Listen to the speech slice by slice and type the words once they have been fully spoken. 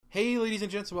Hey, ladies and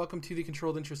gents, welcome to the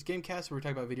Controlled Interest Gamecast, where we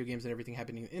talk about video games and everything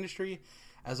happening in the industry.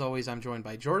 As always, I'm joined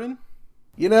by Jordan.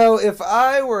 You know, if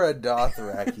I were a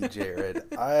Dothraki,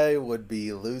 Jared, I would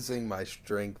be losing my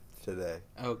strength today.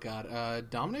 Oh, God.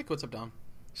 Dominic? What's up, Dom?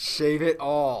 Shave it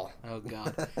all. Oh,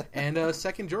 God. And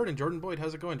second, Jordan Boyd.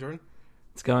 How's it going, Jordan?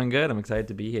 It's going good. I'm excited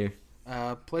to be here.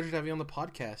 Pleasure to have you on the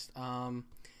podcast.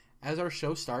 As our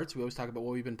show starts, we always talk about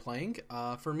what we've been playing.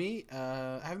 For me,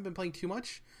 I haven't been playing too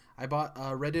much. I bought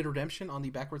Red Dead Redemption on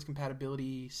the backwards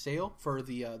compatibility sale for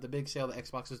the big sale that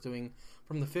Xbox is doing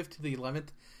from the 5th to the 11th.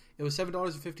 It was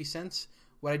 $7.50.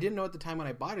 What I didn't know at the time when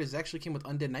I bought it is it actually came with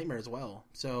Undead Nightmare as well.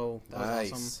 So that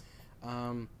was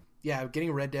awesome. Yeah,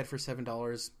 getting Red Dead for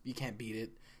 $7, you can't beat it.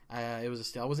 It was a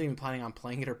steal. I wasn't even planning on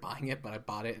playing it or buying it, but I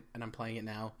bought it and I'm playing it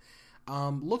now.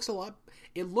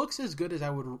 It looks as good as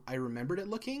I remembered it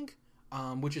looking,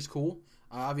 which is cool.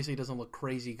 Obviously, it doesn't look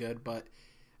crazy good, but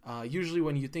usually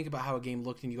when you think about how a game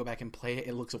looked and you go back and play it,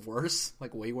 it looks worse,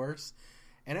 like way worse.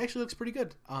 And it actually looks pretty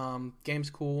good.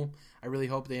 Game's cool. I really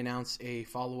hope they announce a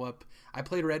follow-up. I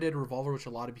played Red Dead Revolver, which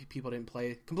a lot of people didn't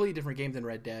play. Completely different game than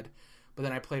Red Dead. But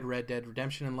then I played Red Dead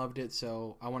Redemption and loved it,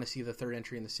 so I want to see the third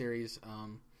entry in the series.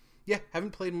 Yeah,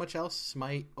 haven't played much else.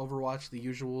 Smite, Overwatch, the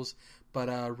usuals.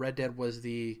 But Red Dead was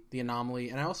the anomaly.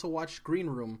 And I also watched Green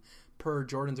Room per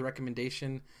Jordan's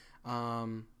recommendation.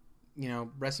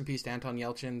 Rest in peace to Anton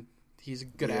Yelchin. He's a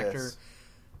good actor.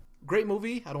 Great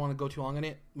movie. I don't want to go too long on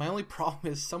it. My only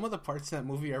problem is some of the parts in that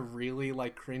movie are really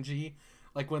like cringy.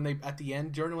 Like when they at the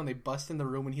end, Jordan, when they bust in the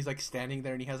room and he's like standing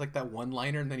there and he has like that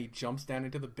one-liner and then he jumps down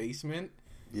into the basement.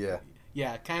 Yeah,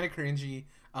 kind of cringy.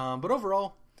 But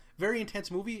overall, very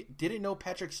intense movie. Didn't know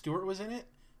Patrick Stewart was in it.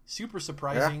 Super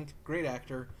surprising. Yeah. Great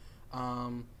actor.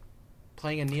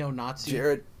 Playing a neo-Nazi.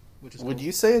 Jared, which is would cool.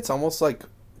 you say it's almost like,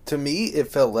 to me, it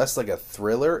felt less like a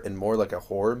thriller and more like a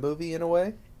horror movie in a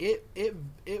way?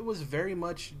 It was very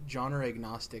much genre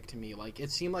agnostic to me. Like, it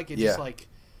seemed like it just like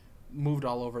moved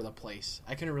all over the place.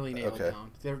 I couldn't really nail it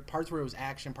down. There were parts where it was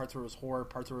action, parts where it was horror,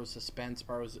 parts where it was suspense,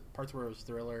 parts where it was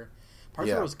thriller, parts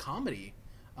where it was comedy.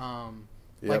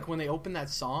 Like when they opened that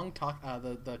song,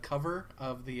 the cover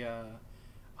of the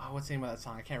what's the name of that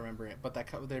song? I can't remember it, but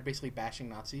they're basically bashing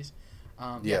Nazis.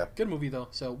 Good movie though.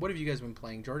 So what have you guys been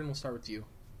playing? Jordan, we'll start with you,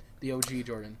 the OG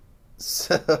Jordan.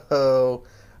 So,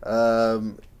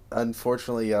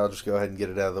 unfortunately, I'll just go ahead and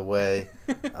get it out of the way.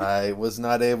 I was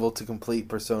not able to complete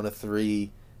Persona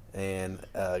 3, and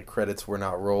credits were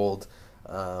not rolled.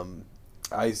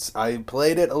 I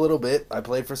played it a little bit. I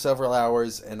played for several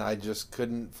hours, and I just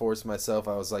couldn't force myself.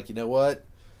 I was like, you know what?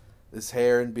 This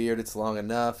hair and beard, it's long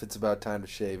enough. It's about time to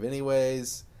shave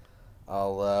anyways.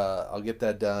 I'll get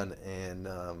that done and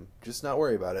just not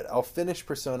worry about it. I'll finish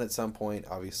Persona at some point,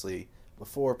 obviously,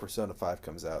 before Persona 5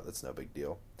 comes out. That's no big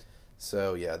deal.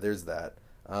 So, yeah, there's that.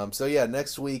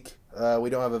 Next week, we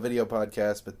don't have a video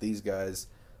podcast, but these guys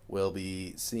will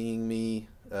be seeing me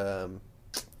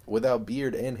without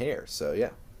beard and hair. So,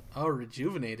 yeah. Oh,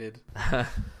 rejuvenated.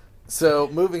 So,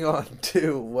 moving on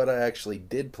to what I actually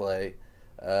did play.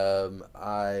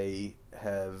 I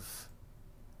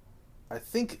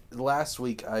think last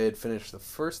week I had finished the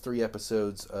first 3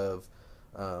 episodes of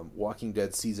Walking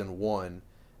Dead Season 1,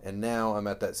 and now I'm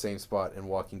at that same spot in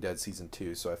Walking Dead Season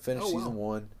 2. So I finished Season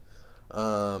 1.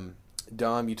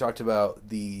 Dom, you talked about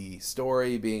the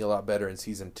story being a lot better in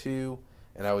Season 2,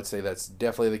 and I would say that's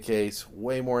definitely the case.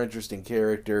 Way more interesting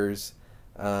characters.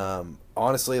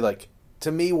 Honestly, like,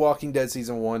 to me, Walking Dead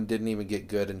Season 1 didn't even get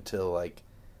good until, like,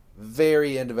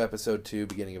 very end of Episode 2,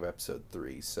 beginning of Episode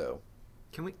 3, so...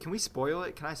 Can we spoil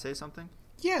it? Can I say something?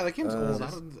 Yeah, that game's old.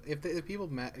 If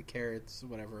people care, it's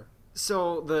whatever.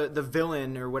 So the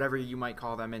villain, or whatever you might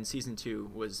call them, in Season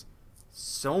 2 was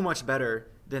so much better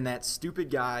than that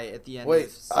stupid guy at the end of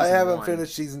Season 1. I haven't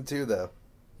finished Season 2, though.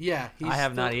 Yeah. I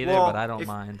have not either, but I don't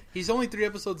mind. He's only 3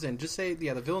 episodes in. Just say,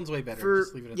 the villain's way better.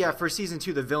 Just leave it at that. For Season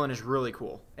 2, the villain is really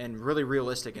cool and really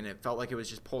realistic, and it felt like it was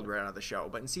just pulled right out of the show.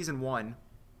 But in Season 1,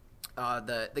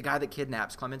 the guy that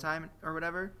kidnaps Clementine, or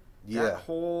whatever... Yeah. That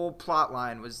whole plot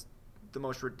line was the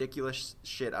most ridiculous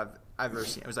shit I've ever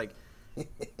seen. It was like,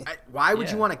 why would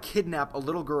you want to kidnap a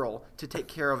little girl to take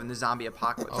care of in the zombie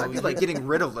apocalypse? I'd be like getting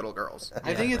rid of little girls.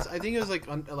 I think it was like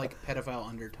pedophile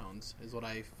undertones is what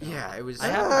I felt. Yeah, it was.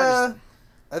 I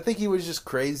think he was just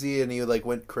crazy, and he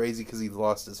went crazy because he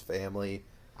lost his family.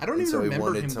 I don't even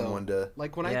remember him someone though. To...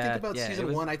 Like when I think about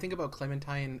Season 1, I think about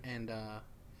Clementine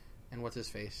and what's his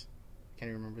face?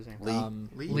 Can't even remember his name.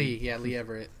 Lee. Lee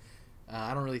Everett.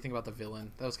 I don't really think about the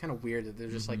villain. That was kind of weird that they're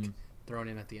just like thrown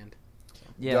in at the end. So.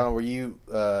 Yeah. Don, were you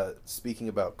speaking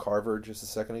about Carver just a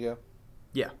second ago?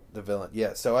 Yeah. The villain.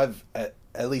 Yeah. So I've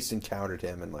at least encountered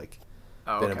him in like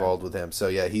been involved with him. So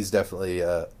yeah, he's definitely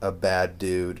a bad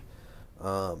dude.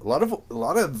 A lot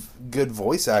of good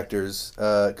voice actors.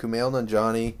 Kumail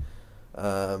Nanjiani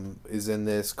is in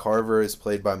this. Carver is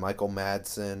played by Michael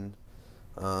Madsen.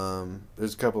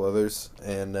 There's a couple others,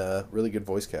 and really good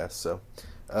voice cast. So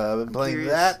I've been playing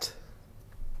that.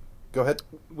 Go ahead.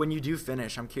 When you do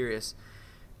finish, I'm curious.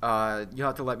 You'll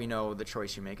have to let me know the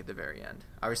choice you make at the very end.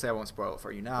 Obviously, I won't spoil it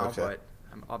for you now, but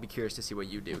I'll be curious to see what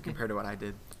you do compared to what I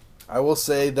did. I will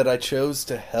say that I chose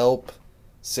to help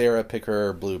Sarah pick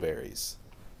her blueberries.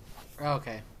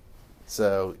 Okay.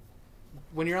 So,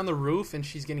 when you're on the roof and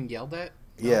she's getting yelled at.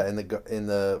 Yeah, in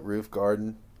the roof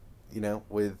garden,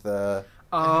 with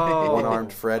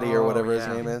one-armed Freddy or whatever his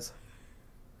name is.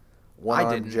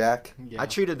 One-armed Jack. Yeah. I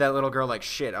treated that little girl like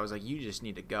shit. I was like, you just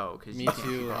need to go. Me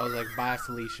too. I was like, bye,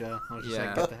 Felicia. I was just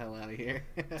like, get the hell out of here.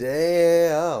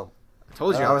 Damn. I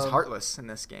told you I was heartless in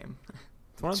this game.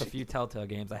 It's one of the few Telltale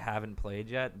games I haven't played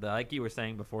yet. Like you were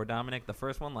saying before, Dominic, the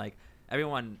first one,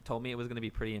 everyone told me it was going to be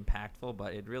pretty impactful,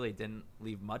 but it really didn't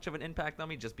leave much of an impact on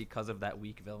me just because of that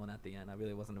weak villain at the end. I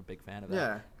really wasn't a big fan of that.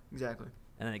 Yeah, exactly.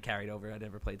 And then it carried over. I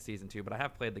never played Season 2, but I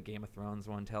have played the Game of Thrones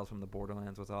one. Tales from the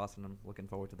Borderlands was awesome. I'm looking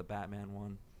forward to the Batman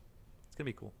one. It's going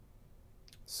to be cool.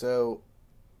 So,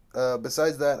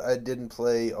 besides that, I didn't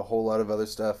play a whole lot of other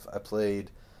stuff. I played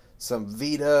some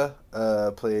Vita,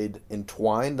 played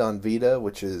Entwined on Vita,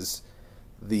 which is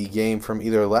the game from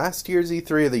either last year's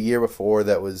E3 or the year before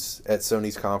that was at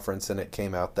Sony's conference, and it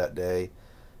came out that day.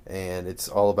 And it's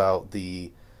all about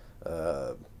these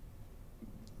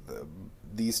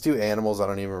two animals. I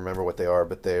don't even remember what they are,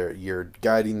 but you're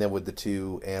guiding them with the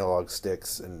two analog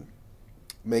sticks and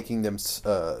making them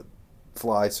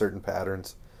fly certain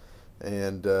patterns.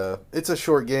 And it's a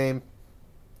short game.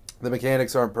 The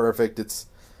mechanics aren't perfect.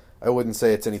 I wouldn't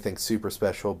say it's anything super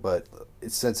special, but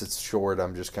since it's short,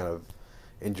 I'm just kind of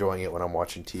enjoying it when I'm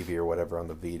watching TV or whatever on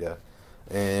the Vita.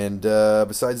 And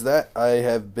besides that, I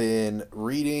have been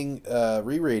rereading,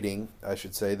 I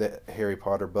should say, the Harry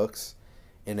Potter books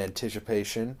in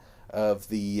anticipation of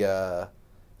the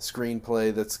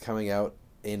screenplay that's coming out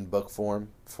in book form.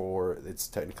 It's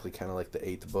technically kind of like the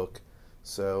 8th book.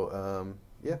 So,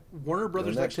 yeah. Warner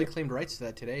Brothers actually claimed rights to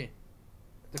that today.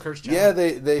 The Cursed Child.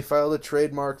 Yeah, they filed a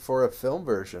trademark for a film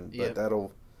version, but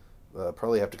that'll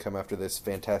probably have to come after this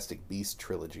Fantastic Beasts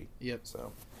trilogy. Yep.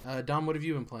 So, Dom, what have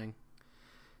you been playing?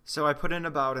 So I put in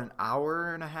about an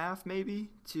hour and a half, maybe,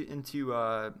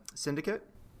 into Syndicate.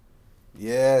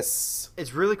 Yes.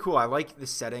 It's really cool. I like the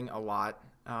setting a lot.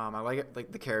 I like it.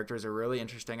 Like, the characters are really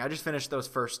interesting. I just finished those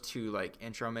first two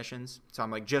intro missions, so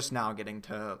I'm just now getting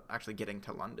to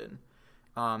London.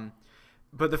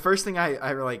 But the first thing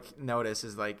I notice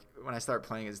is when I start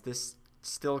playing is this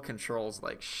still controls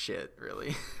like shit,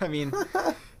 really. I mean,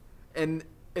 and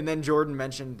then Jordan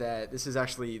mentioned that this is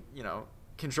actually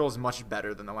controls much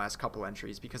better than the last couple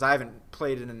entries, because I haven't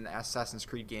played in an Assassin's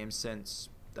Creed game since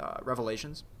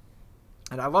Revelations,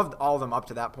 and I loved all of them up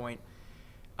to that point.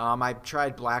 I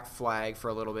tried Black Flag for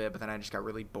a little bit, but then I just got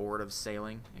really bored of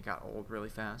sailing. It got old really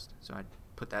fast, so I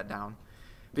put that down.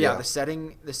 But yeah, the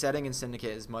setting in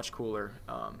Syndicate is much cooler,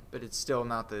 but it's still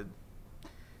not the...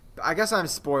 I guess I'm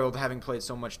spoiled having played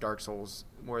so much Dark Souls,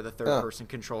 where the third-person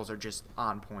controls are just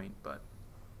on point, but...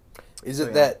 Is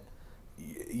it that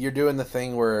you're doing the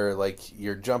thing where,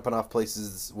 you're jumping off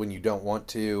places when you don't want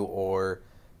to, or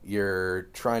you're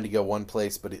trying to go one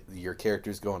place, but your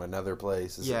character's going another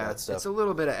place? That stuff? It's a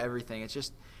little bit of everything. It's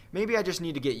just... Maybe I just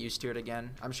need to get used to it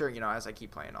again. I'm sure, as I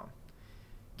keep playing, I'll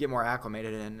get more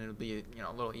acclimated and it'll be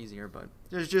a little easier, but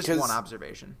there's just one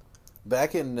observation.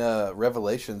 Back in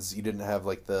Revelations, you didn't have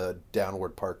the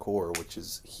downward parkour, which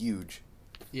is huge.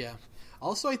 Yeah.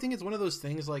 Also, I think it's one of those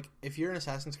things, if you're an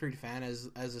Assassin's Creed fan, as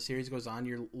the series goes on,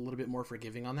 you're a little bit more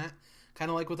forgiving on that.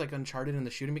 Kind of like with Uncharted and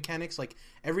the shooting mechanics,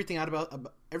 everything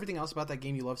else about that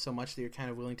game you love so much that you're kind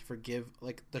of willing to forgive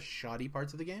the shoddy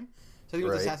parts of the game. So I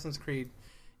think with Assassin's Creed,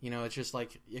 it's just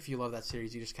if you love that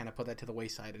series, you just kind of put that to the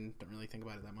wayside and don't really think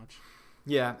about it that much.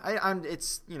 Yeah,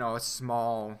 it's a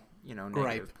small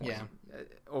negative point. Yeah.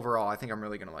 Overall, I think I'm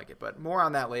really gonna like it, but more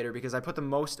on that later, because I put the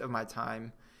most of my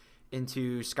time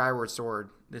into Skyward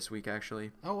Sword this week, actually.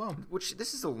 Oh wow! Which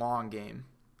this is a long game,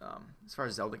 as far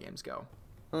as Zelda games go.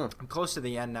 Huh. I'm close to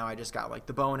the end now. I just got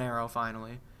the bow and arrow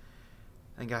finally.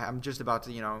 I think I'm just about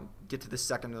to get to the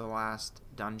second to the last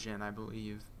dungeon, I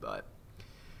believe, but.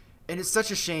 And it's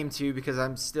such a shame, too, because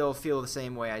I still feel the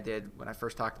same way I did when I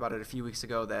first talked about it a few weeks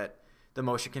ago, that the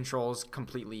motion controls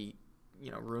completely,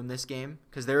 ruin this game.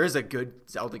 Because there is a good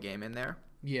Zelda game in there.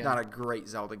 Yeah. Not a great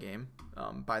Zelda game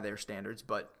by their standards,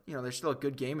 but, there's still a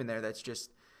good game in there that's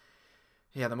just...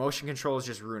 Yeah, the motion controls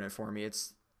just ruin it for me.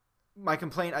 my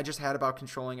complaint I just had about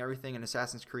controlling everything in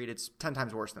Assassin's Creed, it's 10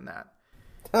 times worse than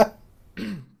that.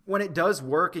 When it does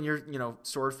work and you're,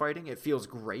 sword fighting, it feels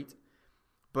great,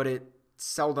 but it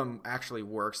seldom actually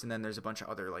works. And then there's a bunch of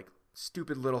other like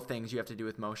stupid little things you have to do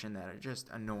with motion that are just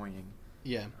annoying.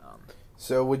 Yeah.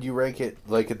 So would you rank it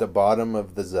like at the bottom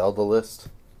of the Zelda list?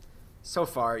 So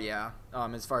far, yeah.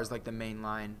 As far as like the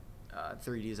mainline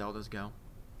 3D Zeldas go.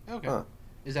 Okay. Huh.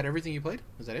 Is that everything you played?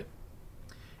 Is that it?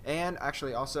 And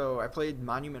actually, also, I played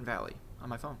Monument Valley on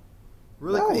my phone.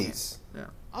 Really cool game. Yeah.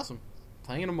 Awesome.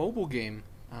 Playing in a mobile game.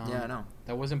 Yeah, I know.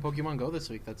 That wasn't Pokemon Go this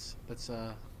week. That's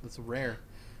rare.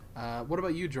 What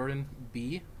about you, Jordan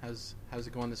B? How's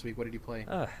it going this week? What did you play?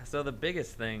 So the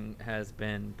biggest thing has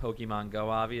been Pokemon Go,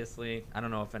 obviously. I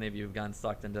don't know if any of you have gotten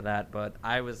sucked into that, but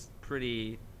I was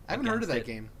pretty... I haven't heard of that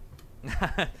game.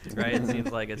 Right? It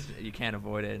seems like you can't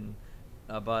avoid it.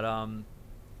 But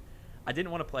I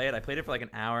didn't want to play it. I played it for like an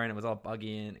hour, and it was all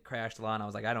buggy, and it crashed a lot, and I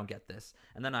was like, I don't get this.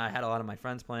 And then I had a lot of my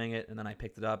friends playing it, and then I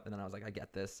picked it up, and then I was like, I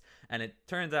get this. And it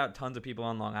turns out tons of people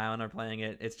on Long Island are playing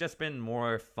it. It's just been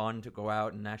more fun to go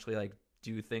out and actually like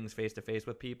do things face-to-face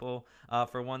with people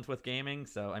for once with gaming.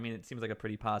 So, I mean, it seems like a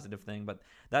pretty positive thing, but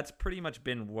that's pretty much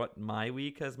been what my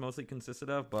week has mostly consisted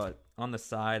of. But on the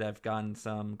side, I've gotten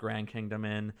some Grand Kingdom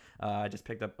in. I just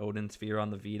picked up Odin Sphere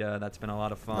on the Vita. That's been a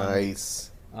lot of fun.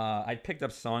 Nice. I picked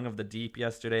up Song of the Deep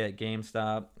yesterday at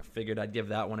GameStop. Figured I'd give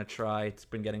that one a try. It's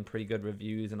been getting pretty good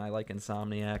reviews, and I like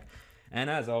Insomniac. And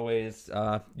as always,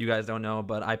 you guys don't know,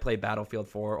 but I play Battlefield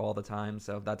 4 all the time,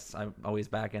 so I'm always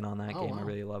back in on that game. Wow. I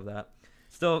really love that.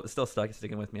 Still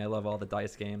sticking with me. I love all the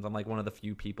DICE games. I'm like one of the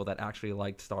few people that actually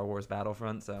liked Star Wars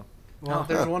Battlefront, so... Well,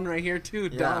 there's one right here, too.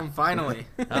 Yeah, Dumb. finally.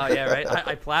 Oh, yeah, right?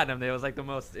 I platinumed. It was like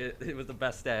it was the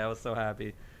best day. I was so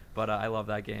happy. But I love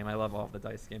that game. I love all of the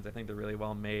DICE games. I think they're really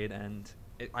well made, and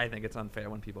I think it's unfair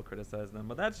when people criticize them.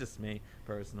 But that's just me,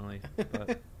 personally.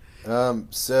 But.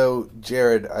 So,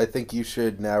 Jared, I think you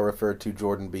should now refer to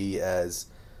Jordan B. as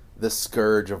the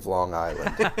Scourge of Long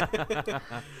Island.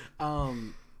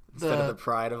 Instead of the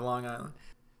Pride of Long Island.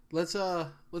 Let's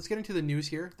get into the news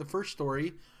here. The first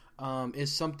story is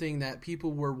something that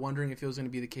people were wondering if it was going to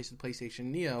be the case with PlayStation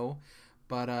Neo,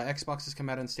 but Xbox has come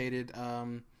out and stated...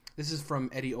 this is from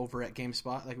Eddie over at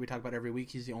GameSpot, like we talk about every week.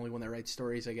 He's the only one that writes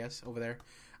stories, I guess, over there.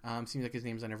 Seems like his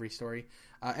name's on every story.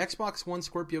 Xbox One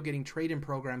Scorpio getting trade-in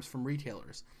programs from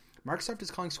retailers. Microsoft is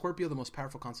calling Scorpio the most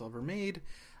powerful console ever made.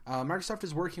 Microsoft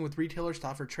is working with retailers to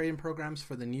offer trade-in programs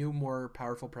for the new, more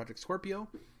powerful Project Scorpio.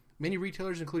 Many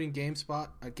retailers, including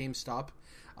GameStop,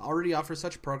 already offer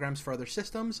such programs for other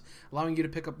systems, allowing you to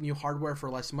pick up new hardware for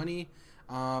less money.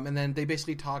 And then they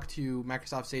basically talk to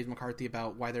Microsoft Dave McCarthy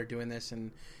about why they're doing this,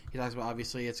 and he talks about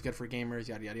obviously it's good for gamers,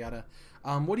 yada yada yada.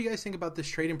 What do you guys think about this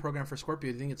trade-in program for Scorpio?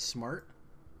 Do you think it's smart?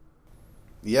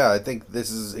 Yeah, I think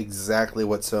this is exactly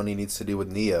what Sony needs to do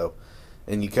with Neo,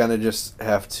 and you kind of just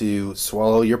have to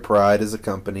swallow your pride as a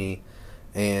company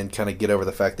and kind of get over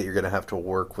the fact that you're going to have to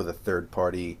work with a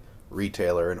third-party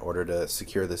retailer in order to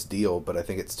secure this deal. But I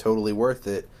think it's totally worth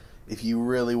it if you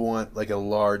really want like a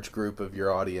large group of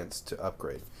your audience to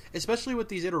upgrade. Especially with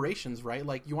these iterations, right?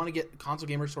 Like you want to get console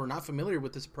gamers who are not familiar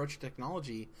with this approach to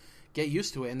technology, get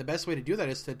used to it. And the best way to do that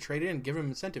is to trade in and give them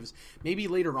incentives. Maybe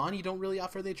later on you don't really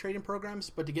offer the trade-in programs,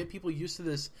 but to get people used to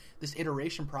this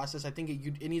iteration process, I think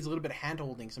it needs a little bit of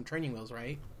hand-holding, some training wheels,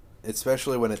 right?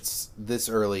 Especially when it's this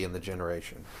early in the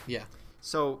generation. Yeah.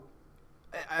 So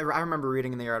I remember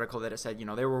reading in the article that it said,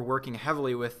 they were working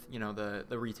heavily with,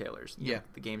 the retailers, the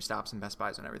GameStops and Best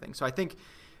Buys and everything. So I think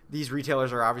these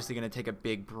retailers are obviously going to take a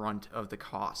big brunt of the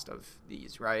cost of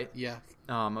these, right? Yeah.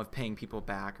 Of paying people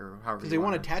back or however. Because they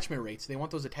want attachment rates. They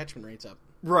want those attachment rates up.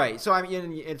 Right. So I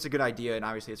mean, it's a good idea, and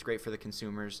obviously it's great for the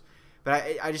consumers. But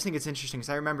I just think it's interesting because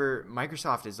I remember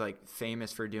Microsoft is like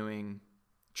famous for doing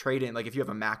trade-in. Like if you have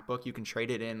a MacBook, you can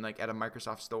trade it in like at a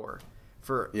Microsoft store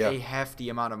for a hefty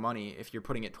amount of money if you're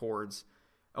putting it towards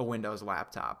a Windows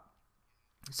laptop.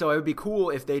 So it would be cool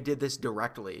if they did this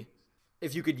directly.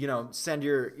 If you could, send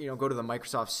your, go to the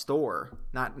Microsoft store,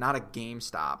 not a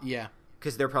GameStop. Yeah.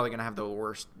 Because they're probably going to have the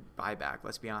worst buyback,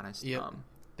 let's be honest. Yeah,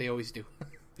 they always do.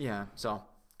 Yeah, so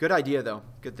good idea, though.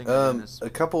 Good thing they're doing this. A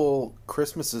couple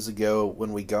Christmases ago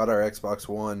when we got our Xbox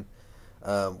One,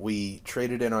 we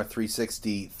traded in our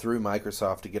 360 through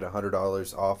Microsoft to get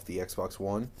 $100 off the Xbox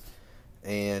One.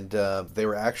 And they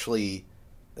were actually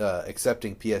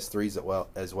accepting PS3s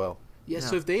as well. Yeah,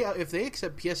 so if they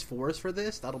accept PS4s for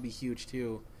this, that'll be huge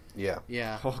too. Yeah.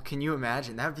 Yeah. Oh, can you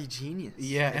imagine? That would be genius.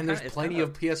 Yeah, and there's it's plenty kinda-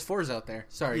 of PS4s out there.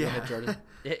 Sorry, go ahead, Jordan.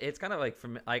 It's kind of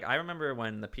like I remember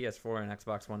when the PS4 and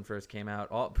Xbox One first came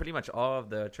out. Pretty much all of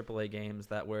the AAA games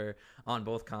that were on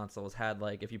both consoles had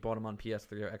like if you bought them on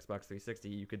PS3 or Xbox 360,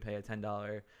 you could pay a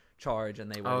 $10 charge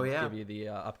and they would give you the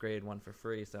upgraded one for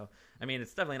free. So I mean,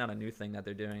 it's definitely not a new thing that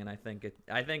they're doing, and I think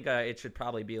it should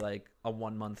probably be like a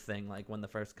 1 month thing, like when the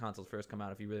first consoles first come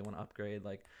out. If you really want to upgrade,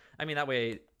 like I mean that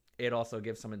way it also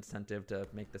gives some incentive to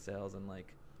make the sales and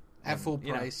like. At full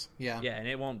price, yeah, and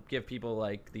it won't give people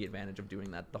like the advantage of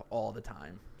doing that all the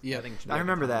time. Yeah, I think it should I be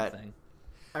remember a common that. thing.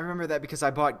 I remember that because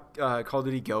I bought Call of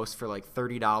Duty Ghosts for like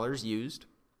 $30 used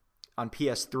on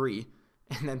PS3,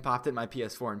 and then popped it in my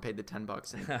PS4 and paid the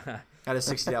 $10 and got a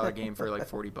 $60 game for like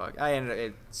 $40.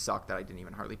 It sucked that I didn't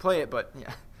even hardly play it, but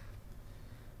yeah.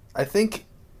 I think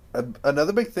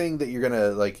another big thing that you're gonna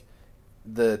like,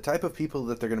 the type of people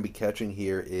that they're gonna be catching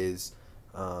here is.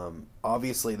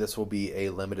 Obviously, this will be a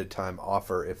limited time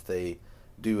offer if they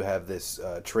do have this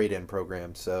trade-in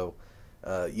program. So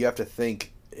you have to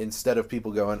think, instead of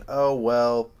people going, oh,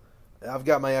 well, I've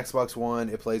got my Xbox One,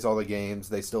 it plays all the games,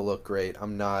 they still look great,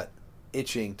 I'm not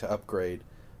itching to upgrade.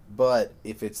 But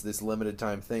if it's this limited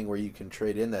time thing where you can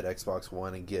trade in that Xbox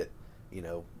One and get, you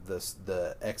know,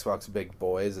 the Xbox big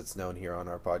boy, as it's known here on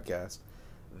our podcast,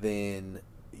 then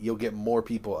you'll get more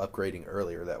people upgrading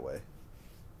earlier that way.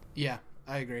 Yeah,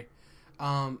 I agree.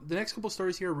 The next couple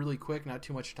stories here are really quick, not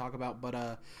too much to talk about.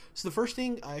 But so the first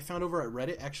thing I found over at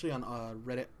Reddit, actually on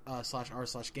Reddit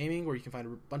 /r/gaming, where you can find a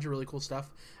bunch of really cool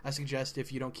stuff. I suggest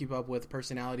if you don't keep up with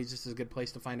personalities, this is a good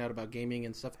place to find out about gaming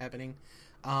and stuff happening.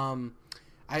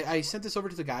 I sent this over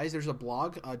to the guys. There's a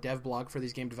blog, a dev blog for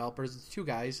these game developers. It's 2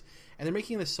 guys, and they're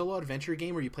making this solo adventure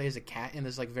game where you play as a cat in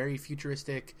this like very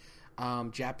futuristic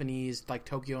Japanese, like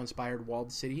Tokyo-inspired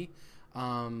walled city.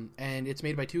 And it's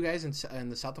made by 2 guys in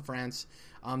the south of France.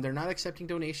 They're not accepting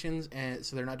donations, and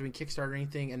so they're not doing Kickstarter or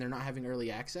anything, and they're not having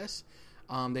early access.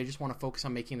 They just want to focus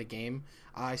on making the game.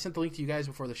 I sent the link to you guys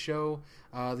before the show.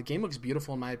 The game looks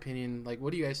beautiful in my opinion. Like,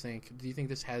 what do you guys think? Do you think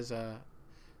this has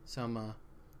some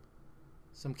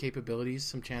capabilities,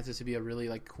 some chances to be a really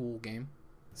like cool game?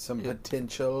 Some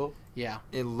potential. Yeah,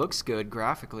 It looks good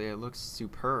graphically. It looks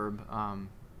superb.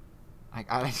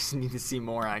 I just need to see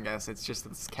more. I guess it's just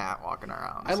this cat walking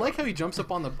around. I like how he jumps up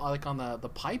on the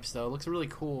pipes though. It looks really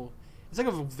cool. It's like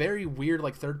a very weird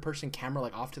like third person camera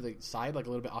like off to the side, like a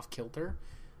little bit off kilter.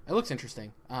 It looks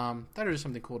interesting. That is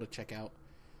something cool to check out.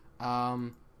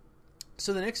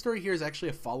 So the next story here is actually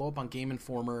a follow up on Game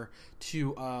Informer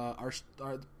to our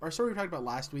story we talked about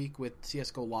last week with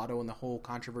CS:GO Lotto and the whole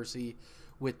controversy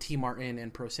with T Martin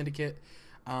and Pro Syndicate.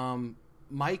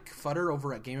 Mike Futter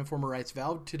over at Game Informer writes,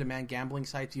 Valve to demand gambling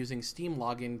sites using Steam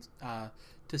login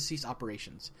to cease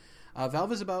operations.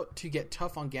 Valve is about to get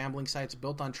tough on gambling sites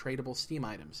built on tradable Steam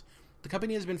items. The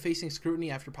company has been facing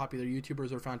scrutiny after popular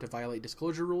YouTubers were found to violate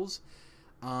disclosure rules.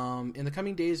 In the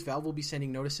coming days, Valve will be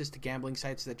sending notices to gambling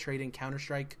sites that trade in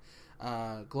Counter-Strike,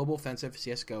 Global Offensive,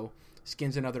 CSGO,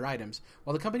 skins, and other items.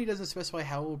 While the company doesn't specify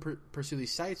how it will pursue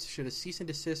these sites, should a cease and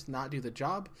desist not do the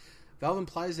job, Valve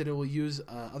implies that it will use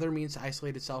other means to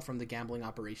isolate itself from the gambling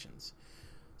operations.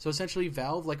 So essentially,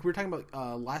 Valve, like we were talking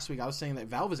about last week, I was saying that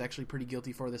Valve is actually pretty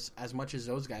guilty for this as much as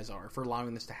those guys are for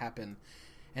allowing this to happen.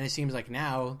 And it seems like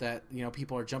now that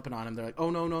people are jumping on him, they're like,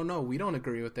 oh, no, we don't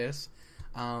agree with this.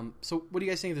 So what do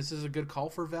you guys think? This is a good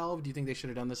call for Valve? Do you think they should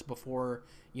have done this before,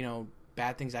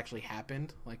 bad things actually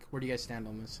happened? Like, where do you guys stand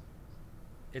on this?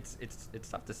 It's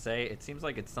tough to say. It seems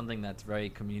like it's something that's very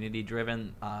community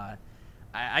driven.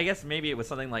 I guess maybe it was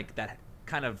something like that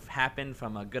kind of happened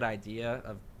from a good idea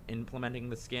of implementing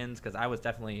the skins, because I was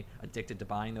definitely addicted to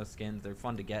buying those skins. They're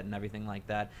fun to get and everything like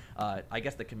that. I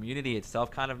guess the community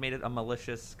itself kind of made it a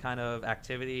malicious kind of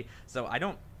activity. So I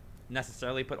don't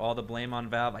necessarily put all the blame on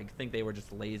Valve. I think they were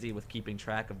just lazy with keeping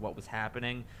track of what was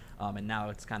happening, and now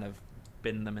it's kind of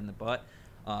bitten them in the butt.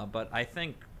 But I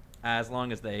think as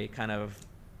long as they kind of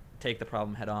take the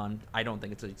problem head on, I don't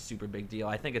think it's a super big deal.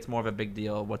 I think it's more of a big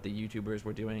deal what the YouTubers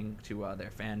were doing to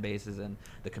their fan bases and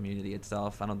the community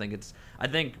itself. I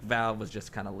think Valve was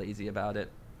just kind of lazy about it.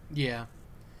 Yeah.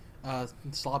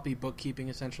 Sloppy bookkeeping,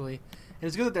 essentially. And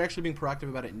it's good that they're actually being proactive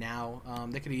about it now.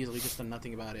 They could have easily just done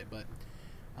nothing about it, but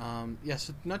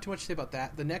so not too much to say about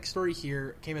that. The next story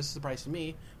here came as a surprise to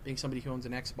me, being somebody who owns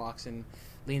an Xbox and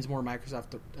leans more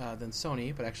Microsoft than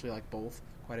Sony, but actually like both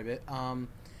quite a bit.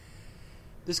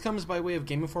 This comes by way of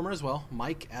Game Informer as well,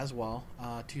 Mike as well.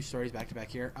 2 stories back to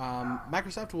back here.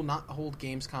 Microsoft will not hold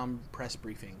Gamescom press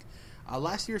briefing.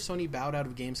 Last year, Sony bowed out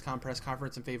of Gamescom press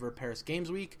conference in favor of Paris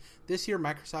Games Week. This year,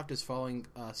 Microsoft is following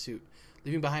suit,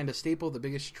 leaving behind a staple, the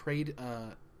biggest trade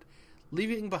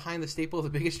leaving behind the staple of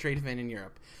the biggest trade event in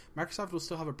Europe. Microsoft will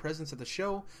still have a presence at the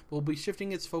show, but will be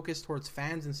shifting its focus towards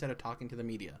fans instead of talking to the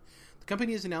media. The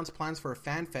company has announced plans for a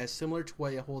fan fest similar to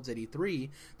what it holds at E3.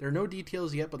 There are no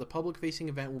details yet, but the public-facing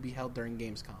event will be held during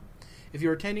Gamescom. If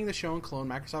you're attending the show in Cologne,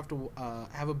 Microsoft will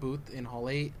have a booth in Hall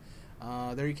 8.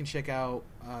 There you can check out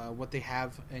what they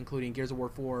have, including Gears of War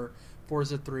 4,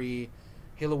 Forza 3,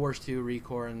 Halo Wars 2,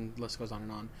 ReCore, and the list goes on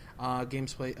and on.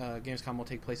 Gamescom will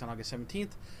take place on August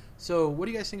 17th. So what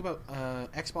do you guys think about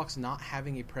Xbox not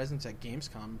having a presence at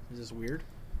Gamescom? Is this weird?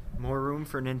 More room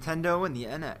for Nintendo and the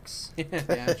NX.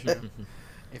 Yeah, true.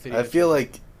 I feel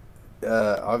like,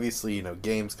 obviously,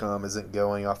 Gamescom isn't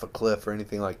going off a cliff or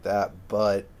anything like that,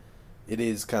 but it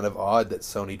is kind of odd that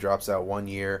Sony drops out 1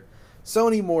 year.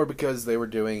 Sony more because they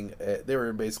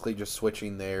were basically just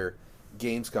switching their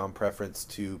Gamescom preference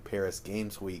to Paris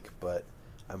Games Week, but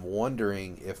I'm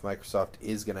wondering if Microsoft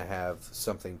is going to have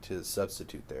something to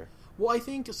substitute there. Well, I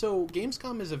think so.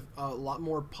 Gamescom is a lot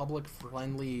more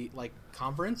public-friendly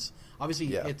conference. Obviously,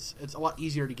 Yeah. it's a lot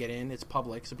easier to get in. It's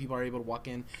public, so people are able to walk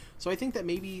in. So I think that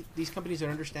maybe these companies are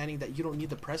understanding that you don't need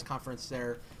the press conference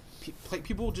there.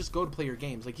 People will just go to play your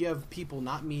games. You have people,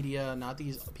 not media, not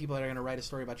these people that are going to write a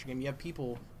story about your game. You have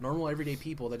people, normal, everyday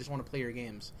people that just want to play your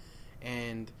games.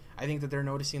 And I think that they're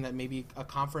noticing that maybe a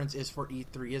conference is for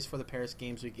E3, is for the Paris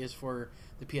Games Week, is for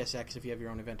the PSX if you have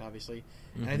your own event, obviously.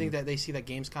 Mm-hmm. And I think that they see that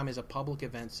Gamescom is a public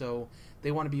event, so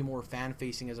they want to be more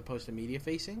fan-facing as opposed to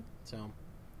media-facing. So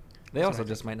they also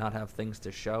just might not have things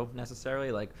to show necessarily.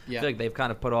 I Yeah. feel like they've kind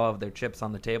of put all of their chips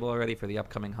on the table already for the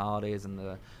upcoming holidays and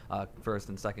the first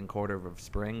and second quarter of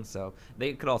spring. So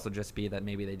they could also just be that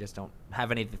maybe they just don't have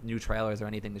any new trailers or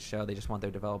anything to show. They just want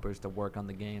their developers to work on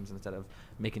the games instead of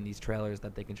making these trailers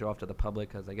that they can show off to the public,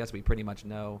 because I guess we pretty much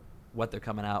know what they're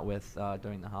coming out with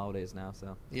during the holidays now.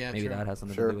 So Yeah, maybe true. that has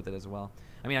something Sure. to do with it as well.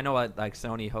 I mean, I know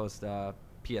Sony hosts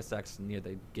PSX near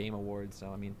the Game Awards, so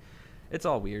I mean, it's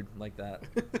all weird like that.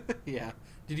 Yeah.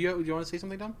 Do you want to say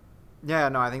something, Dom? Yeah,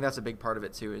 no, I think that's a big part of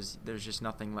it too. Is there's just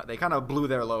nothing. They kind of blew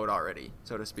their load already,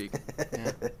 so to speak.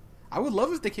 Yeah. I would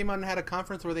love if they came out and had a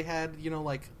conference where they had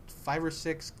 5 or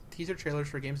 6 teaser trailers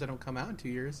for games that don't come out in 2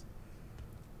 years.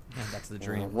 Yeah, that's the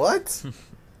dream. What?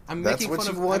 I'm That's making what fun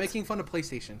you of want? I'm making fun of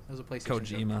PlayStation. It was a PlayStation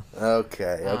joke. Kojima.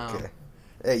 Okay.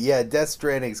 Hey, yeah, Death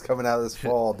Stranding's coming out this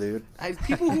fall, dude.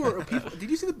 Did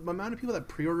you see the amount of people that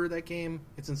pre-ordered that game?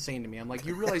 It's insane to me. I'm like,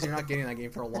 you realize you're not getting that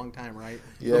game for a long time, right?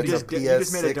 Yeah, You it's a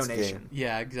just made a PS6 donation. game.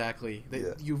 Yeah, exactly.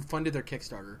 Yeah. You funded their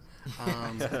Kickstarter.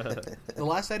 The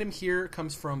last item here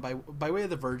comes from by way of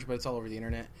The Verge, but it's all over the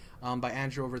internet. By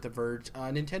Andrew over at The Verge.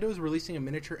 Nintendo is releasing a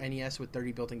miniature NES with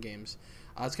 30 built-in games.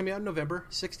 It's going to be out in November,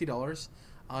 $60.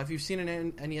 If you've seen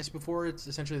an NES before, it's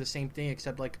essentially the same thing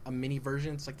except a mini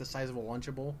version. It's the size of a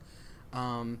Lunchable.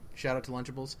 Shout out to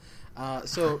Lunchables.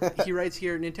 So he writes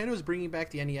here, Nintendo is bringing back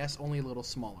the NES, only a little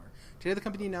smaller. Today the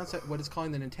company announced that what it's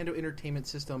calling the Nintendo Entertainment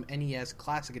System NES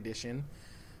Classic Edition.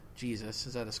 Jesus,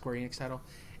 is that a Square Enix title?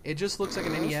 It just looks like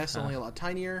an NES, only a lot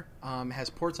tinier. It has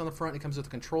ports on the front. It comes with a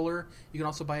controller. You can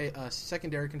also buy a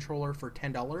secondary controller for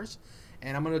 $10.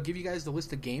 And I'm going to give you guys the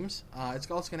list of games. It's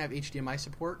also going to have HDMI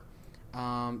support.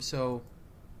 So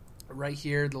right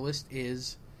here, the list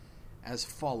is as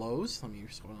follows. Let me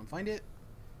scroll down and find it.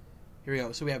 Here we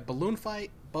go. So we have Balloon Fight,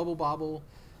 Bubble Bobble,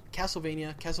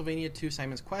 Castlevania 2,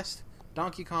 Simon's Quest,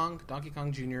 Donkey Kong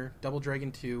Jr., Double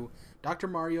Dragon 2, Dr.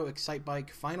 Mario, Excite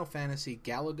Bike, Final Fantasy,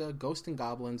 Galaga, Ghosts and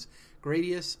Goblins,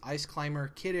 Gradius, Ice Climber,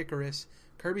 Kid Icarus,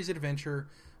 Kirby's Adventure,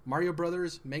 Mario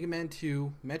Brothers, Mega Man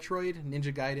 2, Metroid,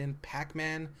 Ninja Gaiden,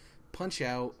 Pac-Man,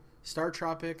 Punch-Out, Star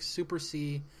Tropics, Super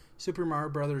C, Super Mario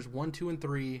Brothers 1, 2, and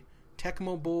 3,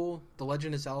 Tecmo Bowl, The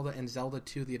Legend of Zelda, and Zelda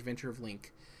 2, The Adventure of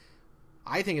Link.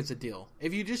 I think it's a deal.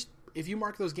 If you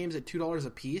mark those games at $2 a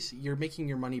piece, you're making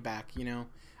your money back,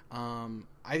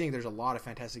 I think there's a lot of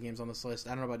fantastic games on this list.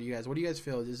 I don't know about you guys. What do you guys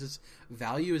feel? Is this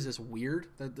value? Is this weird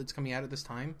that's coming out at this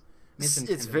time? I mean,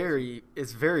 It's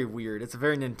very weird. It's a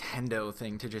very Nintendo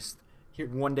thing to just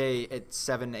one day at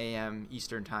 7 a.m.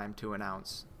 Eastern time to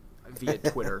announce via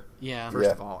Twitter. Yeah.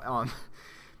 First of all, I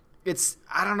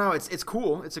don't know. It's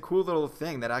cool. It's a cool little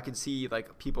thing that I could see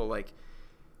people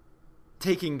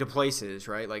taking to places,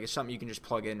 right? It's something you can just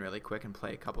plug in really quick and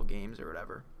play a couple games or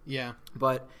whatever. Yeah.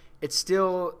 But it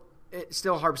still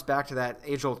harps back to that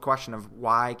age-old question of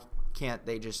why can't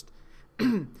they just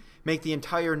make the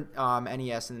entire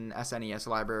NES and SNES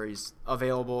libraries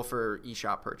available for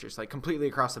eShop purchase, completely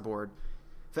across the board.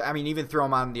 I mean, even throw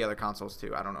them on the other consoles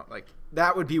too. I don't know.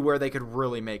 That would be where they could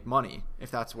really make money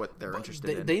if that's what they're interested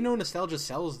in. They know nostalgia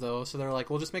sells though, so they're like,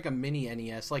 we'll just make a mini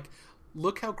NES.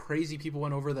 Look how crazy people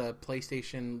went over the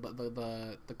PlayStation,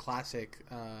 the classic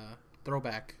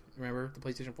throwback Remember the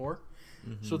PlayStation 4?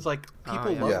 Mm-hmm. So it's like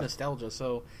people love Yeah. nostalgia.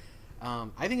 So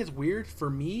I think it's weird for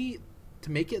me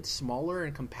to make it smaller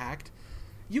and compact.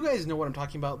 You guys know what I'm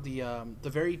talking about. The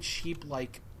very cheap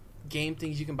like game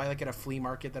things you can buy like at a flea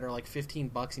market that are like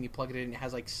 $15 and you plug it in and it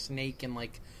has like Snake and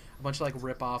like a bunch of like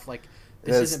rip off like It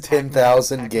has isn't Pac-Man,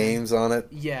 10,000 Pac-Man. games on it.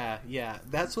 Yeah.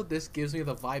 That's what this gives me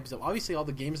the vibes of. Obviously all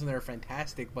the games in there are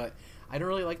fantastic, but I don't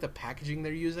really like the packaging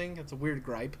they're using. It's a weird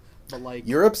gripe. But like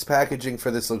Europe's packaging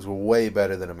for this looks way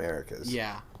better than America's.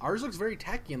 yeah, ours looks very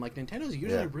tacky, and like Nintendo's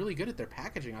usually Yeah. really good at their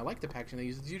packaging. I like the packaging they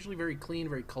use; it's usually very clean,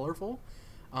 very colorful.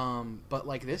 But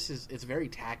like it's very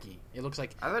tacky. It looks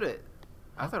like I thought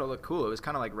it looked cool. It was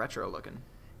kind of like retro looking.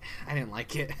 I didn't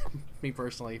like it, me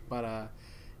personally. But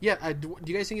yeah, do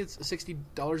you guys think it's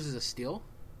 $60 is a steal?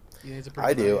 You think it's a pretty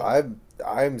I good do. value?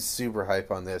 I'm super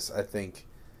hype on this. I think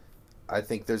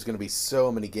there's going to be so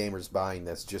many gamers buying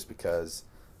this just because.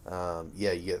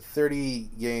 You get 30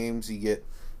 games. You get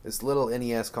this little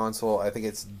NES console. I think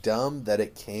it's dumb that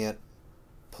it can't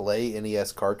play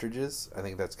NES cartridges. I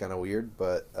think that's kind of weird.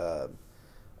 But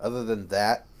other than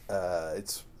that, I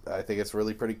think it's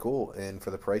really pretty cool. And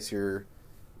for the price, you're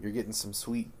getting some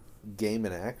sweet game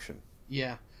in action.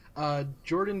 Yeah.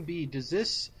 Jordan B, does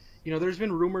this... there's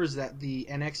been rumors that the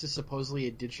NX is supposedly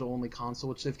a digital-only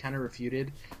console, which they've kind of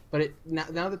refuted. But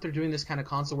now that they're doing this kind of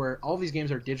console where all these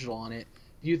games are digital on it,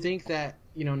 do you think that,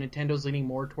 Nintendo's leaning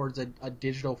more towards a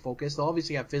digital focus? They'll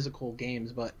obviously have physical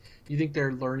games, but do you think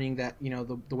they're learning that,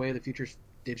 the way of the future is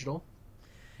digital?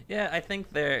 Yeah, I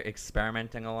think they're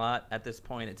experimenting a lot at this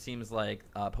point. It seems like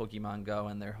Pokemon Go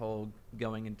and their whole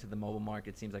going into the mobile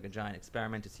market seems like a giant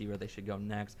experiment to see where they should go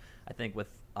next. I think with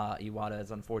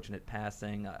Iwata's unfortunate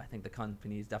passing, I think the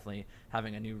company is definitely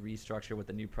having a new restructure with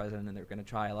the new president, and they're going to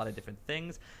try a lot of different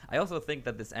things. I also think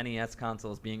that this NES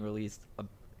console is being released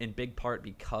in big part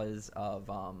because of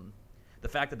the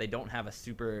fact that they don't have a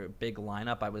super big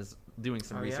lineup. I was doing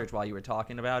some research while you were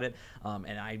talking about it,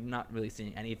 and I'm not really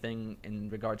seeing anything in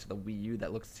regards to the Wii U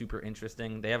that looks super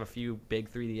interesting. They have a few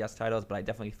big 3DS titles, but I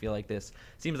definitely feel like this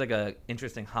seems like a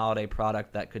interesting holiday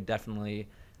product that could definitely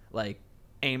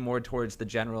aim more towards the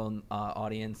general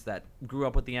audience that grew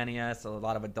up with the NES. A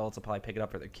lot of adults will probably pick it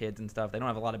up for their kids and stuff. They don't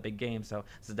have a lot of big games, so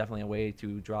this is definitely a way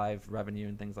to drive revenue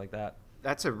and things like that.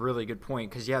 That's a really good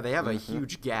point because they have a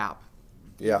huge gap.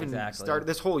 Yeah, exactly.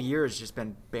 This whole year has just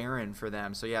been barren for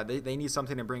them. So yeah, they need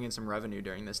something to bring in some revenue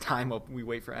during this time while we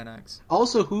wait for NX.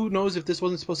 Also, who knows if this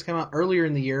wasn't supposed to come out earlier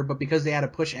in the year, but because they had to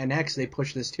push NX, they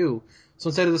pushed this too. So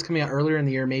instead of this coming out earlier in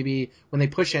the year, maybe when they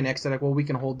push NX, they're like, well, we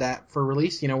can hold that for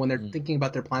release. When they're thinking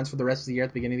about their plans for the rest of the year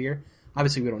at the beginning of the year.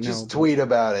 Obviously, we don't know. Just tweet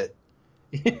about it.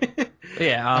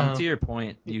 Yeah, to your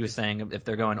point, you were saying if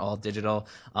they're going all digital,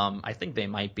 I think they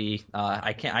might be.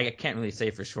 I can't really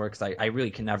say for sure because I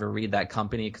really can never read that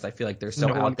company because I feel like they're so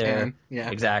No one out there. can. Yeah.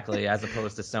 Exactly, as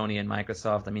opposed to Sony and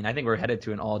Microsoft. I mean, I think we're headed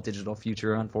to an all digital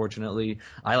future. Unfortunately,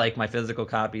 I like my physical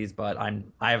copies, but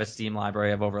I have a Steam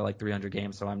library of over 300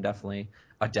 games, so I'm definitely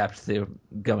adept to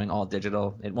going all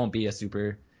digital. It won't be a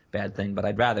super bad thing, but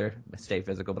I'd rather stay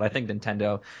physical. But I think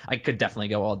Nintendo, I could definitely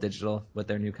go all digital with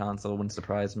their new console. Wouldn't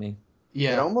surprise me.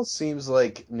 Yeah. It almost seems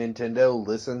like Nintendo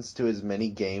listens to as many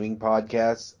gaming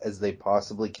podcasts as they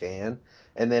possibly can,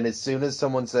 and then as soon as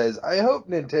someone says, "I hope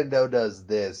Nintendo does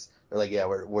this," they're like, "Yeah,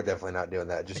 we're definitely not doing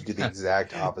that." Just do the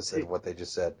exact opposite of what they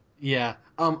just said. Yeah.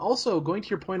 Also, going to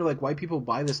your point of why people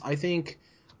buy this, I think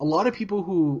a lot of people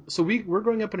we're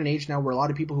growing up in an age now where a lot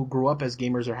of people who grew up as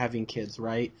gamers are having kids,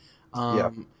 right? Yeah.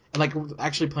 And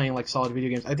actually playing solid video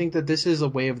games. I think that this is a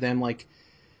way of them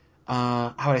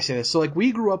how would I say this? So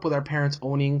we grew up with our parents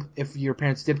owning, if your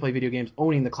parents did play video games,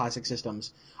 owning the classic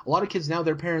systems. A lot of kids now,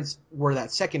 their parents were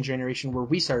that second generation where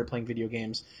we started playing video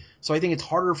games. So I think it's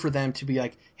harder for them to be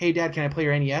like, hey dad, can I play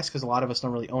your NES? Because a lot of us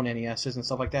don't really own NESs and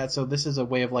stuff like that. So this is a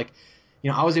way of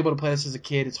I was able to play this as a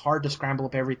kid. It's hard to scramble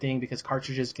up everything because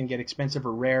cartridges can get expensive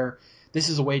or rare. This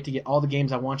is a way to get all the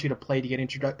games I want you to play to get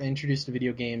introduced to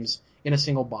video games in a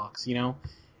single box, It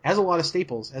has a lot of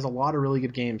staples. It has a lot of really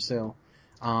good games, so...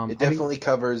 It definitely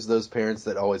covers those parents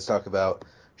that always talk about,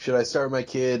 should I start my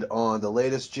kid on the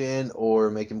latest gen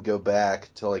or make him go back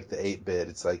to the 8-bit?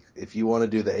 It's if you want to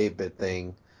do the 8-bit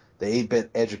thing, the 8-bit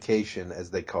education,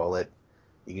 as they call it,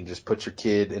 you can just put your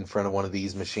kid in front of one of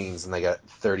these machines and they got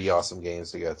 30 awesome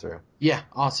games to go through. Yeah,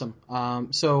 awesome.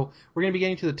 So we're going to be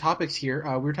getting to the topics here.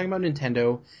 We were talking about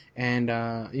Nintendo, and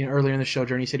earlier in the show,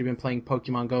 Journey said you've been playing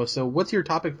Pokemon Go. So what's your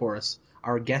topic for us?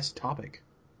 Our guest topic.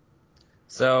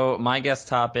 So my guest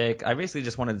topic, I basically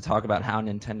just wanted to talk about how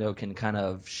Nintendo can kind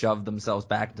of shove themselves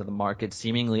back into the market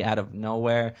seemingly out of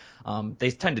nowhere.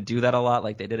 They tend to do that a lot,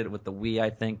 like they did it with the Wii, I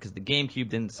think, because the GameCube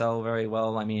didn't sell very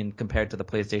well, I mean, compared to the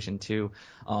PlayStation 2.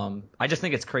 I just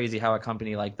think it's crazy how a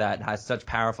company like that has such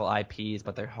powerful IPs,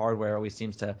 but their hardware always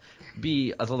seems to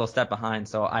be a little step behind.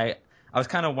 So I was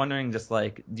kind of wondering, just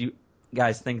like, do you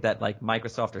guys think that like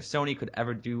Microsoft or Sony could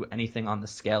ever do anything on the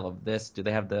scale of this? Do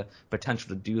they have the potential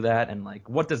to do that? And like,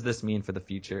 what does this mean for the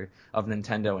future of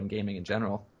Nintendo and gaming in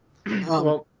general?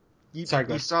 Well, you sorry,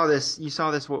 go saw this. You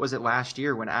saw this. What was it last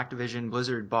year when Activision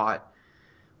Blizzard bought?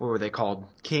 What were they called?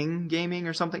 King Gaming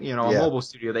or something? You know, a Yeah. mobile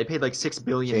studio. They paid like $6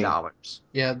 billion.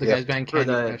 Yeah, the Yep. guys behind For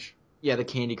Candy the- Crush. Yeah, the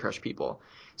Candy Crush people.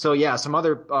 So yeah, some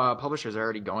other publishers are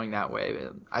already going that way.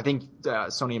 I think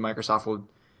Sony and Microsoft will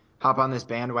hop on this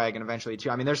bandwagon eventually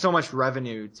too. I mean, there's so much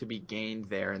revenue to be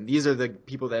gained there, and these are the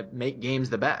people that make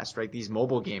games the best, right? These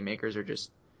mobile game makers are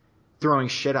just throwing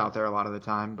shit out there a lot of the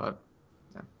time, but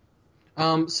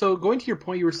So going to your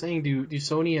point, you were saying, do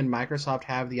Sony and Microsoft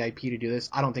have the IP to do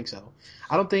this? I don't think so.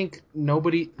 I don't think no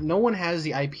one has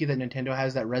the IP that Nintendo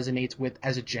has that resonates with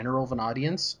as a general of an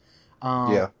audience.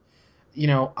 Yeah. You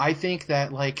know, I think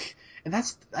that I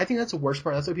think that's the worst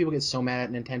part. That's why people get so mad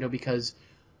at Nintendo, because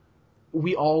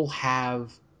we all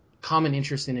have common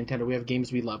interest in Nintendo. We have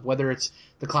games we love, whether it's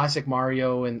the classic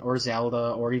Mario or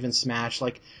Zelda or even Smash.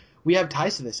 Like, we have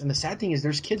ties to this. And the sad thing is,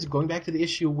 there's kids going back to the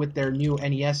issue with their new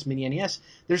NES, mini NES.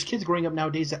 There's kids growing up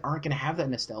nowadays that aren't going to have that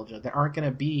nostalgia, that aren't going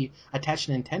to be attached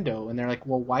to Nintendo. And they're like,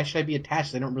 well, why should I be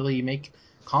attached? They don't really make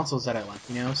consoles that I like,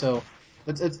 you know? So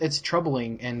it's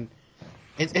troubling, and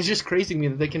it's just crazy to me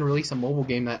that they can release a mobile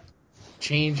game that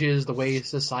changes the way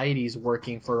society's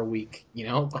working for a week, you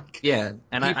know? Like, Yeah,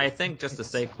 and I think, just to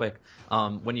say quick,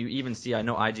 when you even see, I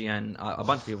know IGN, a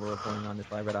bunch of people were reporting on this,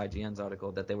 but I read IGN's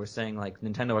article that they were saying like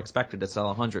Nintendo expected to sell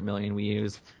 100 million Wii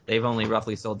U's. They've only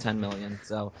roughly sold 10 million.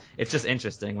 So it's just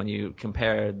interesting when you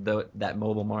compare that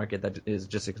mobile market that is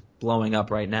just blowing up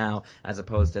right now as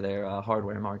opposed to their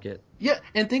hardware market. yeah,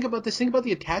 and think about this. Think about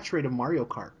the attach rate of Mario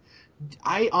Kart.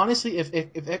 I honestly, if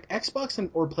Xbox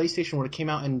or PlayStation would have came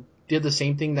out and did the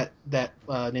same thing that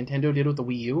Nintendo did with the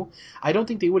Wii U, I don't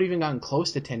think they would have even gotten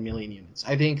close to 10 million units.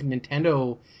 I think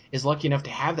Nintendo is lucky enough to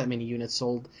have that many units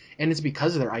sold, and it's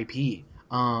because of their IP. You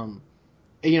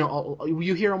know,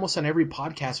 you hear almost on every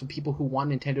podcast with people who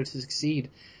want Nintendo to succeed,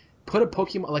 put a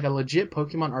Pokemon, like a legit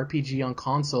Pokemon RPG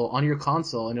on your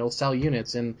console, and it'll sell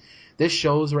units. And this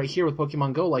shows right here with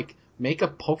Pokemon Go, like, make a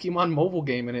Pokemon mobile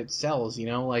game and it sells, you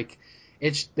know? Like,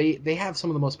 they have some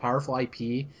of the most powerful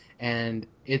IP, and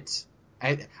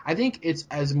I think it's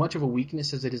as much of a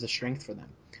weakness as it is a strength for them.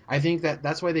 I think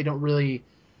that's why they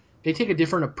take a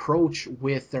different approach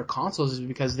with their consoles, is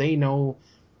because they know,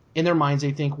 in their minds,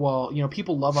 they think, well, you know,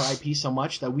 people love our IP so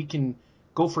much that we can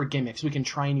go for gimmicks, we can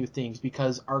try new things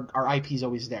because our IP is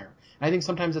always there. And I think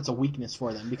sometimes that's a weakness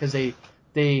for them, because they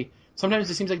sometimes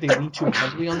it seems like they lean too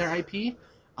heavily on their IP.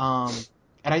 And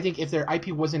I think if their IP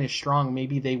wasn't as strong,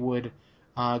 maybe they would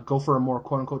go for a more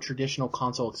quote-unquote traditional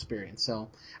console experience. So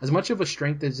as much of a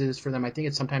strength as it is for them, I think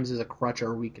it sometimes is a crutch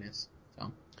or a weakness.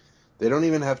 So They don't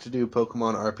even have to do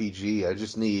Pokemon RPG. I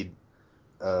just need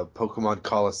Pokemon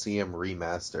Coliseum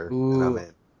Remaster, and I'm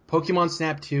in. Pokemon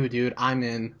Snap 2, dude, I'm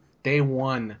in. Day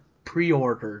one,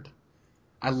 pre-ordered.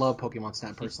 I love Pokemon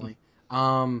Snap personally.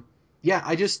 Yeah,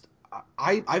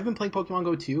 I've been playing Pokemon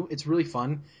Go too. It's really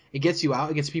fun. It gets you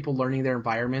out. It gets people learning their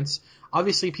environments.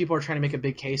 Obviously, people are trying to make a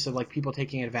big case of like people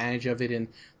taking advantage of it, and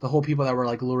the whole people that were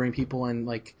like luring people and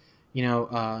like, you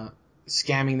know,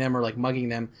 scamming them or like mugging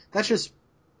them. That's just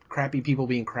crappy people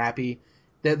being crappy.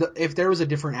 If there was a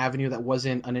different avenue that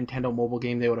wasn't a Nintendo mobile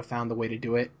game, they would have found the way to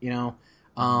do it, you know.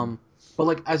 But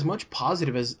like, as much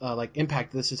positive as like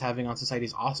impact this is having on society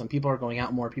is awesome. People are going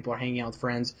out more. People are hanging out with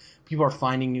friends. People are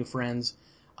finding new friends.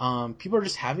 People are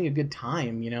just having a good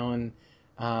time, you know. And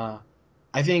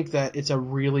I think that it's a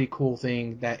really cool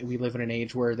thing that we live in an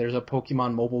age where there's a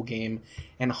Pokemon mobile game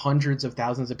and hundreds of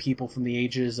thousands of people from the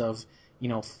ages of, you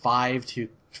know, 5 to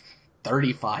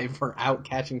 35 are out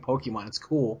catching Pokemon. It's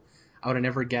cool. I would have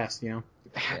never guessed, you know.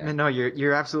 Yeah. No,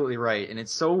 you're absolutely right, and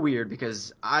it's so weird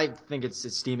because I think it's a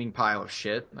steaming pile of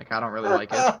shit. Like, I don't really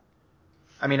like it.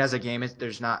 I mean, as a game,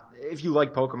 there's not. If you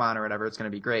like Pokemon or whatever, it's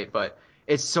going to be great. But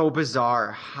it's so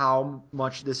bizarre how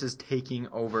much this is taking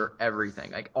over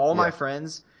everything. Like, all my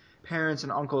friends, parents,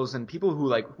 and uncles, and people who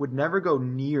like would never go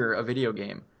near a video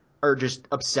game are just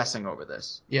obsessing over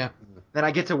this. Yeah. Then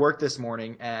I get to work this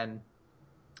morning, and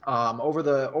over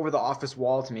the office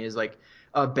wall to me is like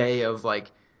a bay of like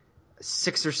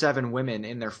 6 or 7 women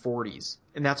in their 40s,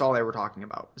 and that's all they were talking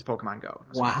about is Pokemon Go.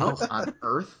 Wow. What on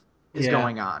earth? is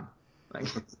going on. Like,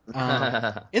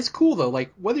 it's cool though.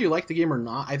 Like whether you like the game or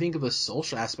not, I think the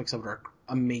social aspects of it are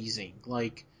amazing.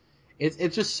 Like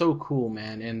it's just so cool,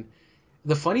 man. And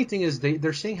the funny thing is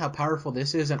they're saying how powerful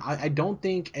this is, and I don't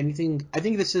think anything. I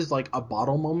think this is like a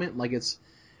bottle moment. Like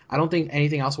I don't think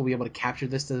anything else will be able to capture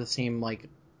this to the same like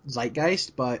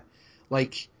zeitgeist. But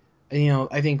like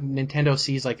I think Nintendo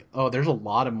sees like, oh, there's a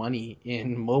lot of money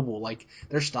in mobile. Like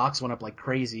their stocks went up like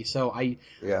crazy. So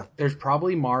there's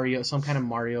probably some kind of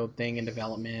Mario thing in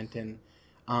development, and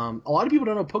a lot of people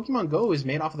don't know Pokemon Go is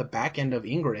made off of the back end of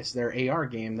Ingress, their AR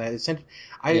game. That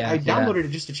I downloaded it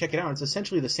just to check it out. It's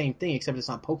essentially the same thing except it's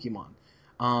not Pokemon.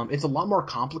 It's a lot more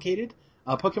complicated.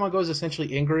 Pokemon Go is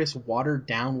essentially Ingress watered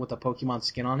down with a Pokemon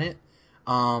skin on it.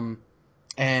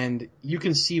 And you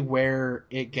can see where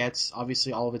it gets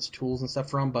obviously all of its tools and stuff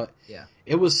from, but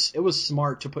it was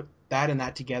smart to put that and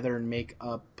that together and make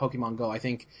a Pokemon Go. I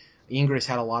think Ingress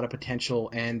had a lot of potential,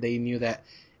 and they knew that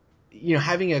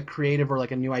having a creative or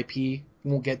like a new IP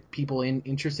won't get people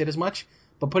interested as much,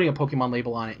 but putting a Pokemon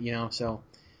label on it, so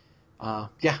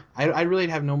I really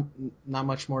have not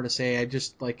much more to say.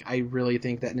 I really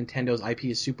think that Nintendo's IP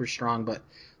is super strong, but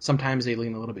sometimes they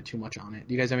lean a little bit too much on it.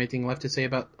 Do you guys have anything left to say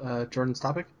about Jordan's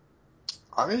topic?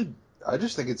 I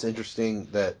just think it's interesting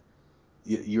that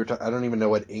you were. I don't even know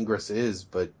what Ingress is,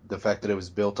 but the fact that it was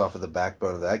built off of the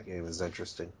backbone of that game is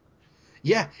interesting.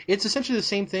 Yeah, it's essentially the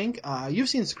same thing. You've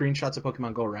seen screenshots of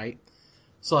Pokemon Go, right?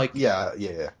 So like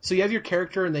yeah. So you have your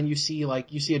character, and then you see a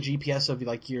GPS of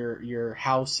like your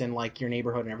house and like your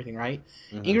neighborhood and everything, right?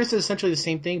 Mm-hmm. Ingress is essentially the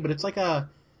same thing, but it's like a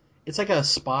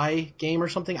spy game or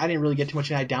something. I didn't really get too much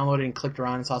in. I downloaded and clicked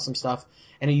around and saw some stuff,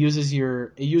 and it uses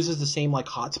the same like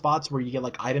hotspots where you get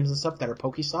like items and stuff that are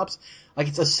Pokestops. Like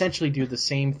it's essentially the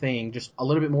same thing, just a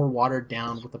little bit more watered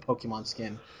down with the Pokemon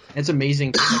skin. And it's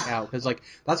amazing to check out because like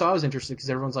that's why I was interested, because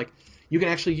everyone's like, you can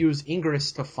actually use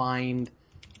Ingress to find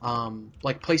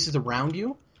like places around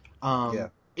you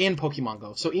in Pokemon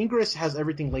Go. So Ingress has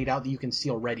everything laid out that you can see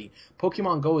already.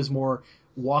 Pokemon Go is more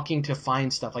walking to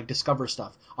find stuff, like discover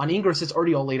stuff. On Ingress, it's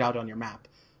already all laid out on your map.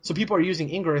 So people are using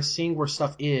Ingress, seeing where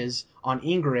stuff is on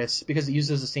Ingress because it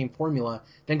uses the same formula,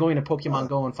 then going to Pokemon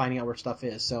Go and finding out where stuff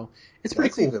is. So it's pretty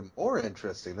cool. That's even more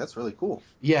interesting. That's really cool.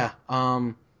 Yeah.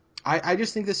 I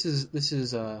just think this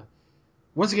is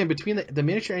once again, between the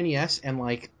miniature NES and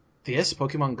like this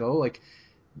Pokemon Go, like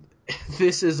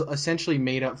this is essentially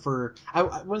made up for. I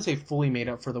wouldn't say fully made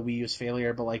up for the Wii U's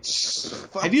failure, but like,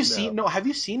 have you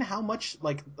seen how much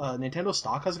like Nintendo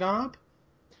stock has gone up?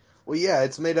 Well, yeah,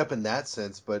 it's made up in that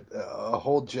sense, but a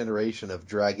whole generation of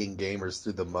dragging gamers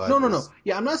through the mud. No.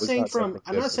 Yeah, I'm not saying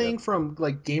from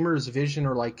like gamers' vision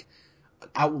or like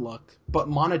outlook, but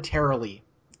monetarily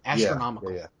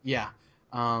astronomical. Yeah.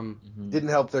 Didn't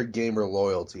help their gamer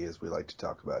loyalty, as we like to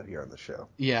talk about here on the show.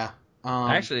 Yeah.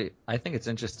 Actually, I think it's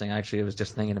interesting. Actually, I was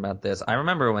just thinking about this. I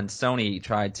remember when Sony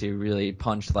tried to really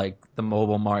punch like the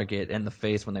mobile market in the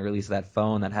face when they released that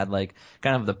phone that had like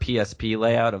kind of the PSP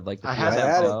layout of like the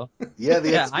PSP Pro.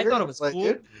 Yeah, I thought it was cool.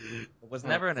 It was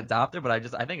never an adopter, but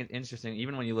I think it's interesting.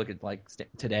 Even when you look at like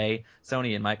today,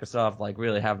 Sony and Microsoft like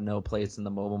really have no place in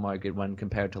the mobile market when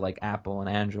compared to like Apple and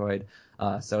Android.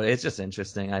 So it's just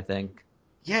interesting, I think.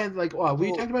 Yeah, like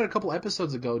we talked about it a couple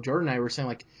episodes ago. Jordan and I were saying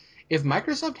like, if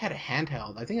Microsoft had a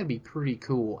handheld, I think it'd be pretty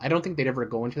cool. I don't think they'd ever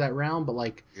go into that realm, but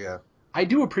like, I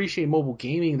do appreciate mobile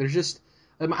gaming. There's just,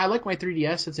 I like my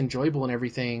 3DS. It's enjoyable and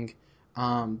everything,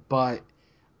 but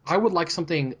I would like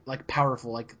something like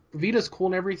powerful. Like Vita's cool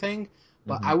and everything,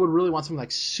 but I would really want something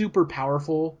like super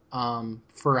powerful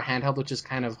for a handheld, which is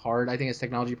kind of hard. I think as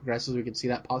technology progresses, we can see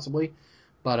that possibly.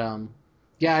 But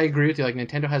yeah, I agree with you. Like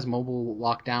Nintendo has mobile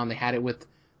locked down. They had it with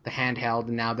the handheld,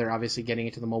 and now they're obviously getting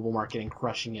into the mobile market and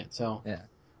crushing it. So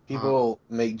people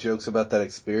make jokes about that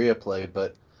Xperia Play,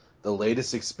 but the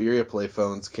latest Xperia Play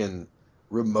phones can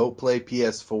remote play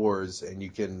PS4s, and you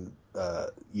can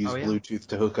use Bluetooth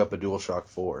to hook up a DualShock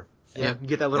 4. Yeah, you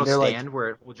get that little stand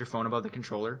where it holds your phone above the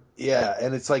controller. Yeah,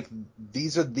 and it's like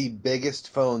these are the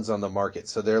biggest phones on the market,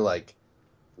 so they're like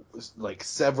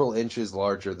several inches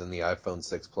larger than the iPhone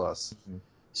 6 Plus.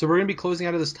 So we're going to be closing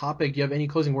out of this topic. Do you have any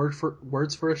closing words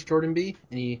for us, Jordan B?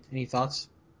 Any thoughts?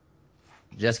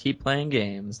 Just keep playing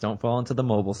games. Don't fall into the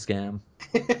mobile scam.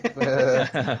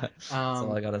 That's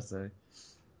all I got to say.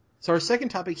 So our second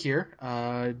topic here,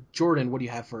 Jordan, what do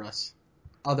you have for us?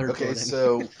 Okay,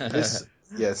 so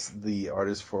this, the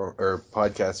artist or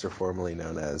podcaster formerly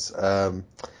known as.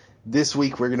 This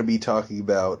week we're going to be talking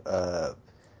about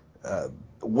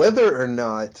whether or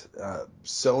not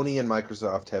Sony and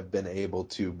Microsoft have been able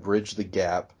to bridge the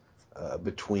gap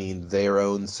between their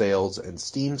own sales and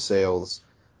Steam sales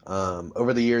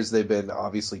Over the years, they've been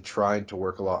obviously trying to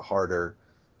work a lot harder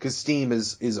because Steam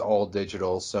is all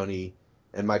digital. Sony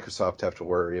and Microsoft have to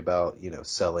worry about,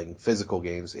 selling physical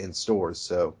games in stores.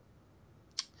 So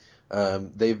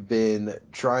they've been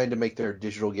trying to make their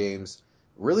digital games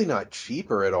really not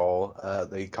cheaper at all.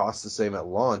 They cost the same at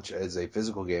launch as a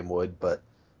physical game would, but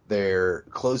they're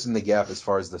closing the gap as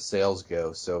far as the sales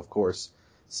go. So, of course,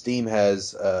 Steam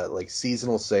has like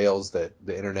seasonal sales that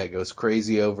the internet goes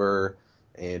crazy over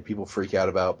and people freak out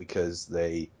about because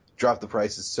they drop the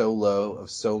prices so low of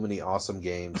so many awesome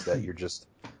games that you're just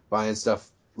buying stuff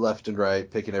left and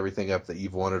right, picking everything up that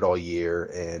you've wanted all year,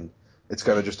 and it's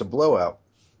kind of just a blowout.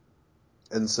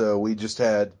 And so we just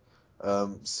had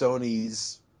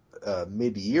Sony's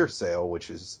mid-year sale, which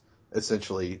is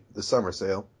essentially the summer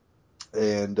sale.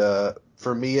 And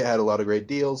for me, it had a lot of great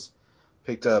deals.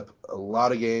 Picked up a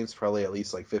lot of games, probably at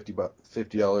least like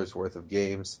 $50 worth of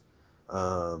games.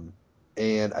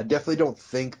 And I definitely don't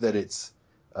think that it's,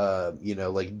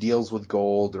 like deals with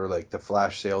gold or like the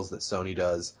flash sales that Sony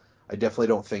does. I definitely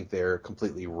don't think they're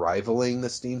completely rivaling the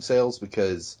Steam sales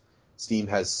because Steam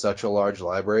has such a large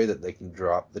library that they can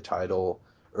drop the title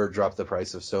or drop the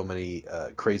price of so many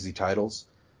crazy titles.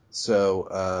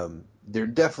 So they're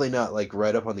definitely not like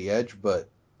right up on the edge, but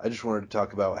I just wanted to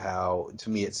talk about how, to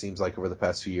me, it seems like over the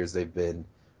past few years they've been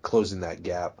closing that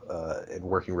gap and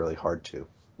working really hard to.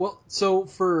 Well, so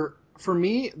for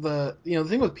me, the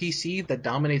thing with PC that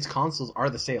dominates consoles are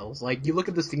the sales. Like, you look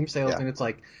at the Steam sales and it's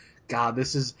like, God,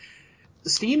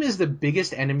 Steam is the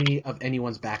biggest enemy of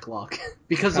anyone's backlog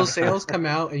because those sales come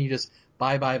out and you just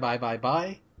buy.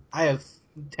 I have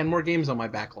 10 more games on my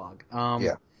backlog.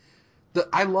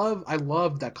 I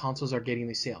love that consoles are getting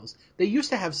these sales. They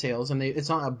used to have sales, and it's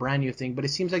not a brand new thing, but it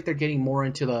seems like they're getting more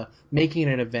into the making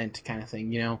it an event kind of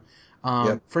thing,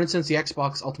 For instance, the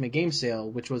Xbox Ultimate Game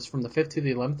Sale, which was from the 5th to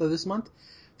the 11th of this month,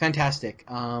 fantastic.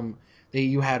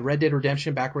 You had Red Dead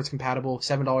Redemption backwards compatible,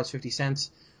 $7.50.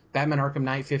 Batman Arkham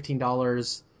Knight,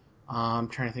 $15. I'm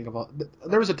trying to think about.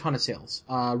 There was a ton of sales.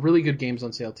 Really good games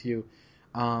on sale too.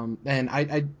 And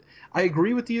I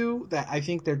agree with you that I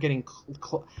think they're getting.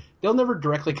 They'll never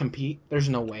directly compete. There's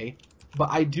no way. But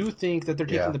I do think that they're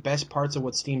taking the best parts of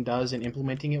what Steam does and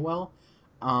implementing it well.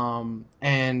 And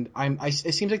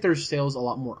it seems like there's sales a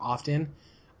lot more often.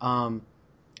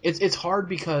 It's hard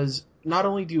because not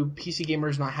only do PC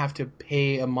gamers not have to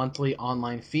pay a monthly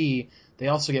online fee, they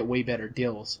also get way better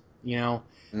deals,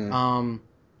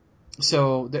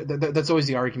 So that's always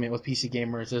the argument with PC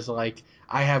gamers is like,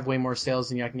 I have way more sales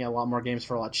than you, I can get a lot more games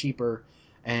for a lot cheaper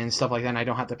and stuff like that, and I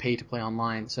don't have to pay to play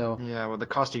online. So yeah, well, the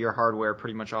cost of your hardware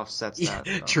pretty much offsets that.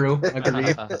 So. True,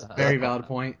 agreed. Very valid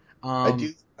point.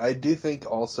 I do think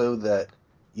also that,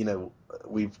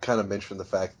 we've kind of mentioned the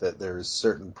fact that there's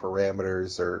certain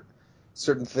parameters or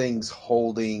certain things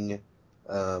holding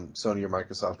Sony or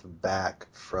Microsoft back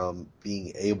from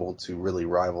being able to really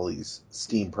rival these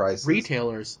Steam prices.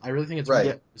 Retailers. I really think it's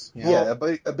right. retailers. Yeah,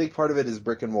 a big part of it is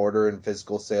brick and mortar and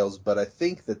physical sales, but I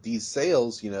think that these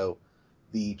sales,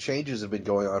 the changes have been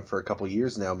going on for a couple of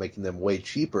years now, making them way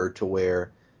cheaper to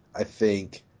where I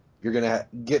think you're going to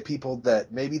get people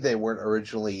that maybe they weren't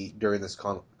originally during this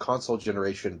console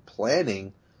generation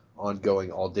planning on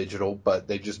going all digital, but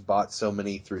they just bought so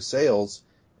many through sales.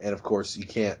 And of course, you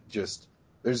can't just,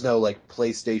 there's no like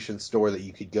PlayStation store that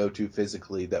you could go to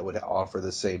physically that would offer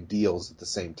the same deals at the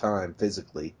same time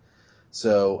physically.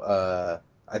 So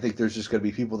I think there's just going to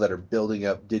be people that are building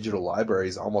up digital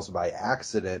libraries almost by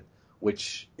accident,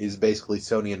 which is basically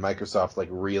Sony and Microsoft like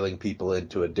reeling people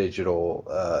into a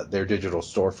their digital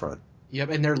storefront. Yep,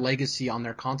 and their legacy on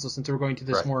their consoles, since we're going to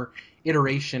this more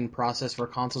iteration process for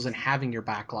consoles and having your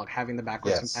backlog, having the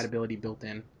backwards compatibility built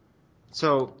in.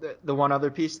 So the one other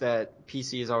piece that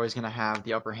PC is always going to have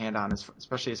the upper hand on,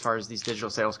 especially as far as these digital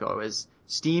sales go, is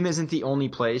Steam isn't the only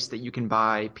place that you can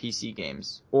buy PC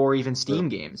games or even Steam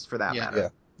games for that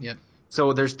matter. Yeah.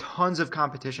 So there's tons of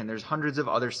competition. There's hundreds of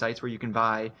other sites where you can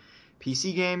buy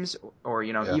PC games or,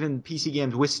 even PC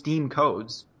games with Steam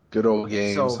codes. Good old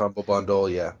games, Humble Bundle,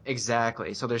 yeah.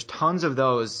 Exactly. So there's tons of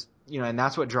those, and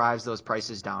that's what drives those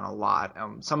prices down a lot.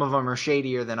 Some of them are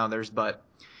shadier than others, but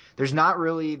there's not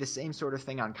really the same sort of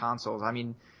thing on consoles. I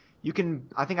mean,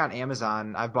 I think on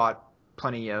Amazon, I've bought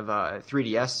plenty of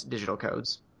 3DS digital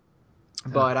codes,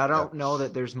 but I don't know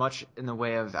that there's much in the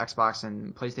way of Xbox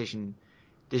and PlayStation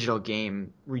digital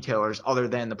game retailers other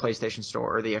than the PlayStation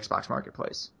Store or the Xbox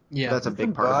Marketplace. Yeah, that's a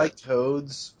big part of it. You can buy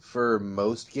codes for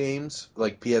most games,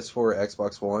 like PS4 or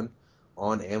Xbox One,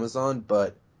 on Amazon,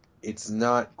 but it's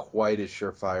not quite as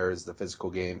surefire as the physical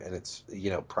game, and it's,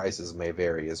 prices may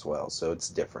vary as well, so it's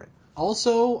different.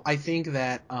 Also, I think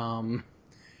that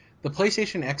the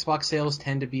PlayStation Xbox sales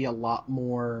tend to be a lot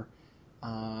more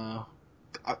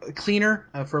cleaner,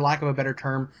 for lack of a better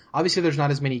term. Obviously, there's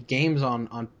not as many games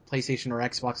on PlayStation or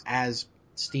Xbox as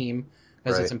Steam,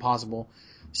 because Right. it's impossible.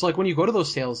 So, like, when you go to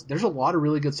those sales, there's a lot of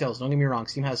really good sales. Don't get me wrong.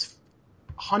 Steam has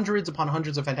hundreds upon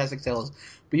hundreds of fantastic sales,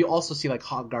 but you also see, like,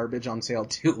 hot garbage on sale,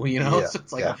 too, you know? Yeah, So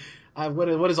it's like, yeah.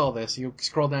 what is all this? You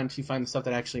scroll down until you find the stuff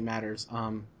that actually matters.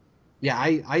 Yeah,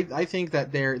 I think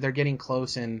that they're getting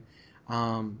close, and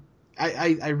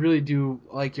I really do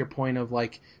like your point of,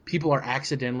 like, people are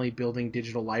accidentally building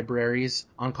digital libraries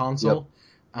on console.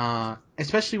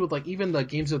 Especially with, like, even the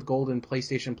games with gold and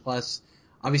PlayStation Plus.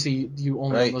 Obviously, you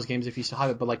only own Right. those games if you still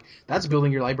have it, but, like, that's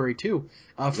building your library too.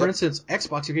 For Yep. instance,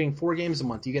 Xbox, you're getting 4 games a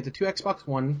month. You get the 2 Xbox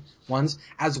One ones,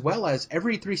 as well as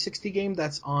every 360 game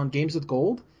that's on Games with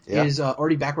Gold Yeah. is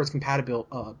already backwards compatible.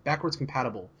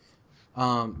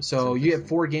 So you get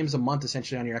 4 games a month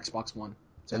essentially on your Xbox One.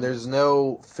 So, And there's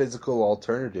no physical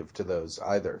alternative to those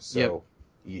either, so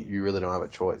Yep. you really don't have a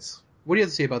choice. what do you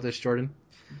have to say about this, Jordan?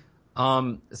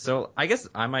 So I guess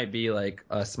I might be like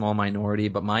a small minority,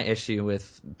 but my issue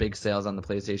with big sales on the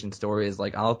PlayStation Store is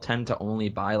like I'll tend to only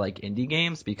buy like indie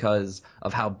games because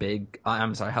of how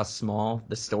how small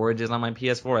the storage is on my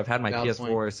PS4. I've had my Valid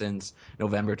PS4 since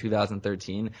November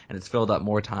 2013, and it's filled up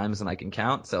more times than I can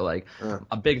count. So like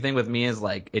a big thing with me is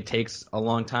like it takes a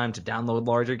long time to download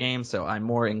larger games, so I'm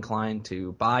more inclined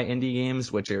to buy indie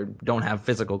games which don't have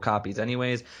physical copies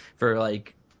anyways. For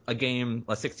like a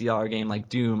 $60 game like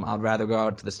Doom, I'd rather go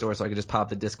out to the store so I could just pop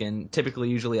the disc in. Typically,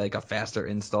 usually like a faster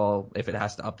install if it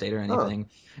has to update or anything.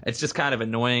 It's just kind of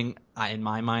annoying in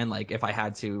my mind. Like if I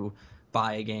had to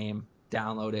buy a game,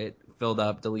 download it, filled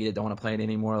up, delete it, don't want to play it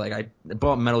anymore. Like I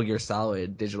bought Metal Gear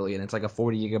Solid digitally, and it's like a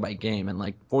 40 gigabyte game, and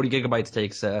like 40 gigabytes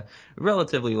takes a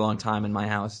relatively long time in my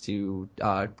house to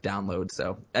download.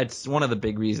 So it's one of the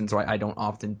big reasons why I don't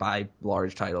often buy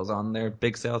large titles on their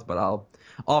big sales, but I'll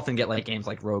often get like games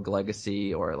like Rogue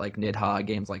Legacy or like Nidhogg,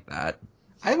 games like that.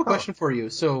 I have a question for you.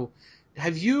 So,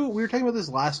 we were talking about this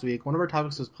last week. One of our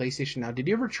topics was PlayStation Now. Did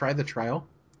you ever try the trial?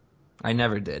 I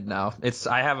never did. No,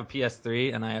 I have a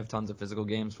PS3 and I have tons of physical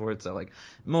games for it. So like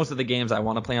most of the games I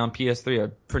want to play on PS3 are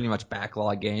pretty much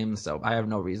backlog games. So I have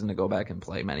no reason to go back and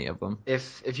play many of them.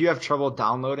 If you have trouble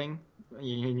downloading,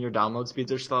 and your download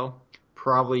speeds are slow,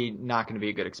 probably not going to be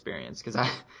a good experience, because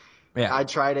I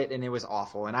tried it and it was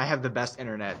awful. And I have the best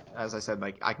internet, as I said,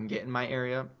 like I can get in my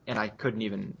area, and I couldn't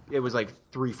even. It was like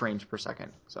 3 frames per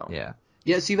second. So Yeah.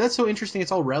 See, that's so interesting.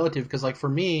 It's all relative because, like, for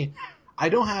me, I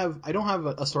don't have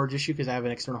a storage issue because I have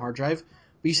an external hard drive.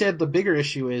 But you said the bigger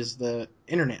issue is the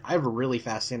internet. I have a really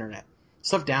fast internet.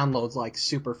 Stuff downloads like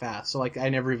super fast. So like I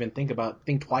never even think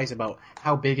twice about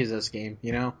how big is this game,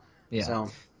 you know? Yeah. So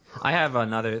I have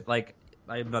another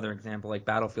example, like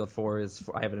Battlefield 4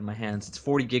 I have it in my hands. It's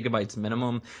 40 gigabytes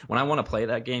minimum. When I want to play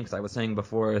that game, because I was saying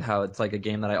before how it's like a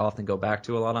game that I often go back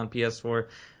to a lot on PS4,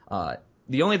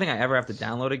 the only thing I ever have to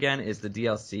download again is the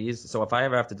DLCs. So if I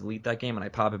ever have to delete that game and I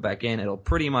pop it back in, it'll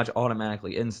pretty much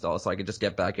automatically install, so I could just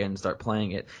get back in and start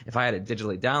playing it. If I had it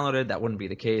digitally downloaded, that wouldn't be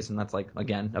the case, and that's like,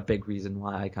 again, a big reason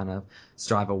why I kind of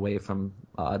strive away from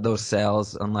those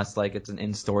sales, unless like it's an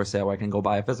in-store sale where I can go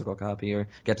buy a physical copy or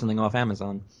get something off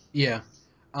Amazon. yeah.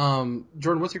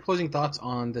 Jordan, what's your closing thoughts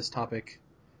on this topic?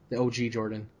 The OG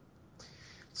Jordan.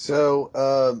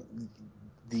 So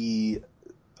the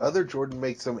other Jordan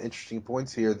makes some interesting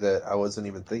points here that I wasn't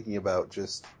even thinking about,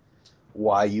 just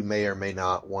why you may or may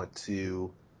not want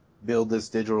to build this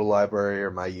digital library,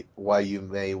 or why you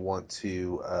may want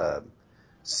to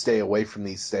stay away from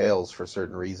these sales for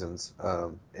certain reasons.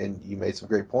 And you made some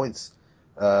great points.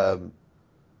 I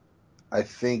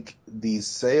think these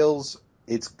sales,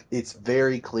 it's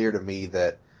very clear to me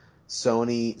that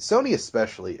Sony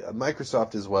especially,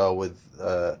 Microsoft as well, with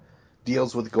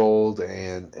deals with gold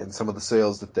and some of the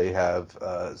sales that they have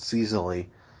seasonally,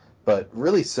 but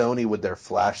really Sony with their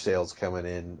flash sales coming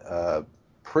in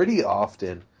pretty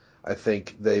often, I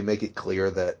think they make it clear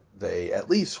that they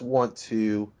at least want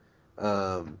to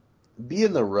be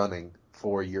in the running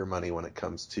for your money when it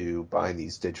comes to buying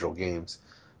these digital games.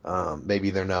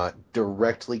 Maybe they're not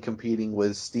directly competing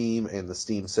with Steam and the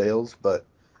Steam sales, but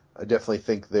I definitely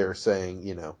think they're saying,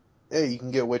 hey, you can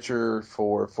get Witcher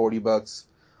for $40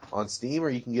 on Steam, or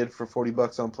you can get it for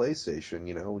 $40 on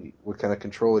PlayStation. What kind of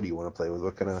controller do you want to play with?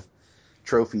 What kind of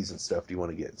trophies and stuff do you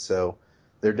want to get? So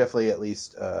they're definitely at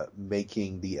least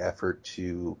making the effort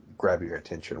to grab your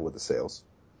attention with the sales.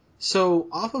 So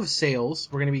off of sales,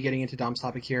 we're going to be getting into Dom's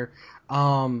topic here.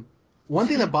 One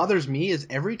thing that bothers me is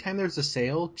every time there's a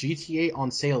sale, GTA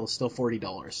on sale is still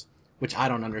 $40. which I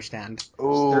don't understand. It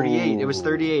was 38. It was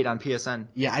 38 on PSN.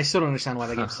 Yeah, I still don't understand why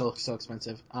that game's so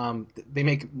expensive. They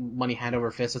make money hand over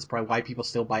fist. That's probably why people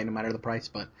still buy it no matter the price.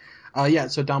 But yeah.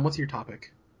 So Dom, what's your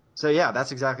topic? So yeah,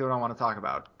 that's exactly what I want to talk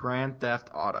about. Grand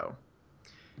Theft Auto.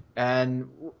 And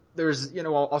there's,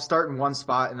 I'll start in one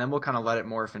spot and then we'll kind of let it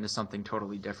morph into something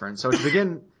totally different. So to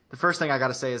begin, the first thing I got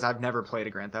to say is I've never played a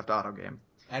Grand Theft Auto game.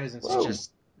 That is insane. It's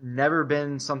just never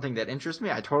been something that interests me.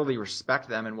 I totally respect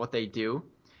them and what they do.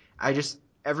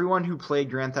 Everyone who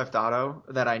played Grand Theft Auto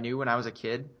that I knew when I was a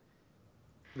kid,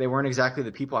 they weren't exactly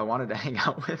the people I wanted to hang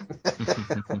out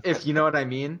with, if you know what I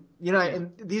mean.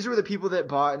 And these were the people that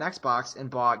bought an Xbox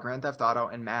and bought Grand Theft Auto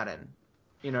and Madden,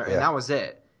 and that was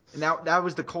it. And that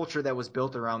was the culture that was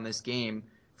built around this game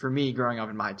for me growing up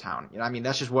in my town.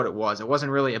 That's just what it was. It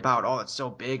wasn't really about, oh, it's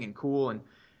so big and cool and,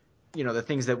 the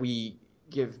things that we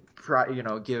give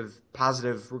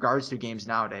positive regards to games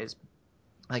nowadays.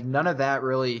 Like none of that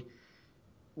really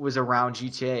was around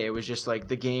GTA. It was just like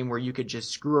the game where you could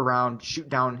just screw around, shoot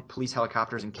down police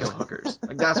helicopters and kill hookers.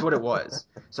 Like that's what it was.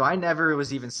 So I never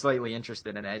was even slightly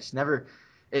interested in it.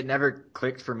 It never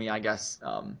clicked for me, I guess.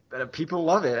 But people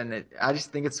love it, and I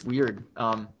just think it's weird.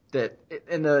 And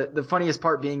the funniest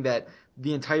part being that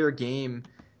the entire game,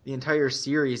 the entire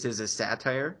series is a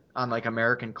satire on like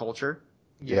American culture.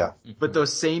 Yeah. But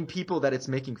those same people that it's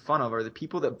making fun of are the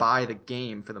people that buy the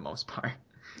game for the most part.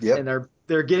 Yep. And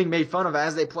they're getting made fun of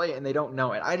as they play it, and they don't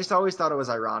know it. I just always thought it was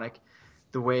ironic,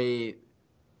 the way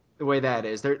that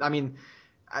is.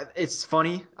 It's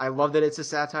funny. I love that it's a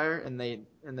satire, and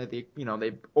that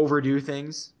they overdo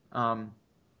things to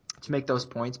make those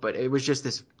points. But it was just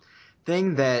this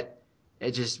thing that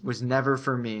it just was never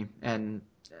for me, and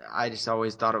I just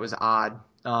always thought it was odd.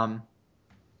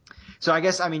 So I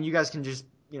guess you guys can just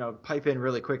pipe in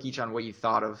really quick each on what you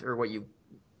thought of or what you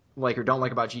like or don't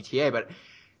like about GTA, but.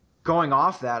 Going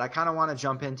off that, I kind of want to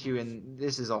jump into, and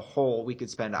this is we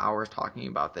could spend hours talking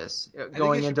about this. I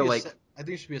think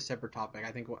it should be a separate topic.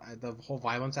 I think the whole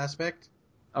violence aspect.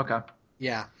 Okay.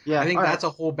 Yeah. I think that's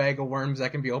a whole bag of worms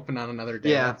that can be opened on another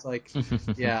day. Yeah. It's like,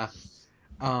 yeah.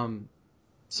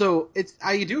 So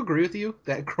I do agree with you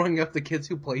that growing up, the kids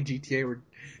who play GTA were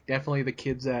definitely the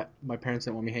kids that my parents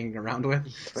didn't want me hanging around with.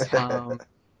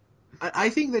 I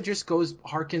think that just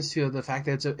harkens to the fact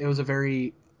that it was a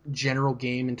very general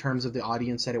game in terms of the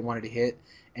audience that it wanted to hit,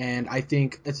 and I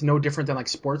think it's no different than like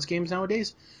sports games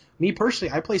nowadays. Me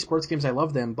personally, I play sports games, I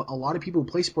love them, but a lot of people who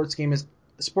play sports games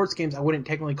I wouldn't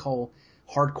technically call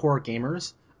hardcore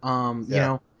gamers.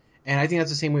 And I think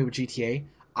that's the same way with GTA.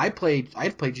 I've played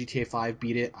GTA 5,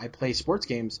 beat it. I play sports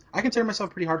games. I consider myself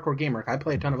a pretty hardcore gamer. I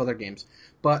play a ton of other games,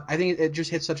 but I think it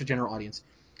just hits such a general audience.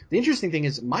 The interesting thing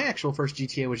is my actual first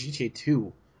GTA was GTA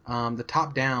 2, the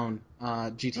top-down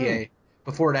GTA.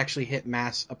 Before it actually hit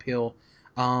mass appeal.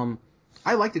 I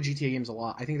like the GTA games a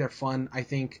lot. I think they're fun. I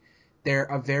think they're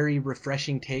a very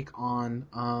refreshing take on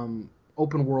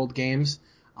open world games.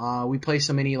 We play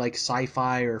so many like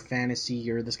sci-fi or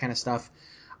fantasy or this kind of stuff.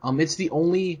 It's the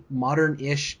only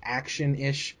modern-ish,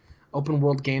 action-ish open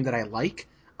world game that I like.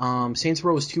 Saints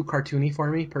Row is too cartoony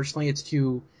for me. Personally, it's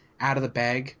too out of the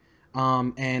bag.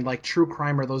 And like True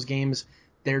Crime or those games,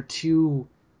 they're too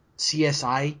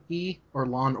CSI-y or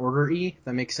Law and Order-y, if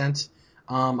that makes sense.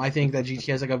 I think that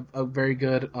GTA is like a very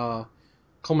good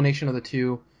culmination of the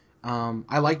two.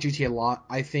 I like GTA a lot.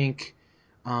 I think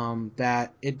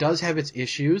that it does have its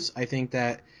issues. I think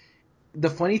that the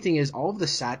funny thing is all of the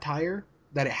satire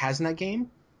that it has in that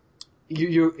game,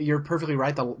 you're perfectly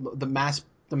right. The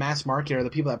mass market or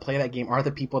the people that play that game are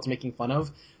the people it's making fun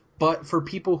of. But for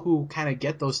people who kind of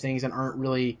get those things and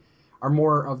are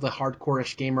more of the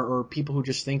hardcore-ish gamer or people who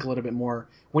just think a little bit more.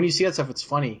 When you see that stuff, it's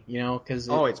funny, because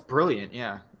it's brilliant,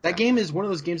 yeah. That game is one of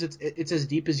those games it's as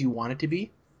deep as you want it to be.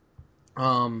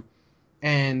 And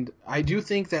I do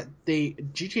think that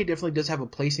GTA definitely does have a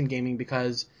place in gaming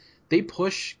because they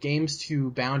push games to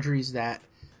boundaries that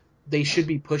they should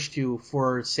be pushed to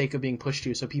for sake of being pushed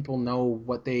to, so people know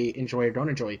what they enjoy or don't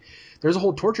enjoy. There's a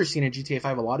whole torture scene in GTA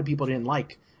 5 a lot of people didn't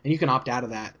like, and you can opt out of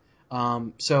that.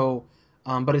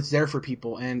 But it's there for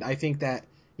people, and I think that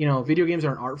video games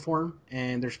are an art form,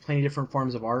 and there's plenty of different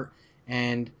forms of art,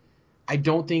 and I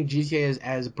don't think GTA is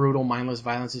as brutal, mindless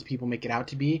violence as people make it out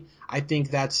to be. I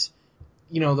think that's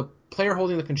the player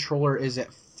holding the controller is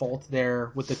at fault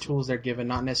there with the tools they're given,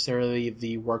 not necessarily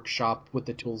the workshop with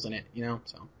the tools in it.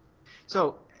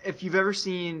 So if you've ever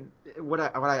seen it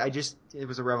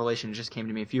was a revelation. It just came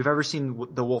to me. If you've ever seen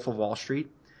The Wolf of Wall Street,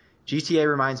 GTA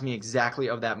reminds me exactly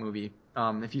of that movie.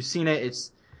 If you've seen it,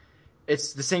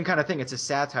 it's the same kind of thing. It's a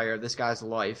satire of this guy's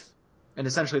life, and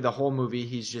essentially the whole movie,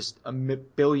 he's just a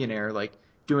billionaire, like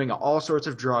doing all sorts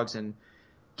of drugs and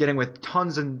getting with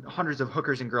tons and hundreds of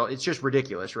hookers and girls. It's just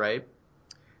ridiculous, right?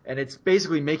 And it's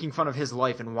basically making fun of his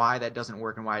life and why that doesn't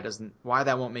work and why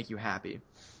that won't make you happy.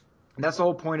 And that's the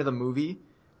whole point of the movie.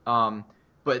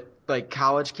 But like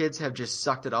college kids have just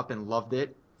sucked it up and loved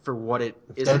it for what it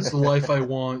is. That's the life I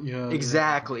want. Yeah.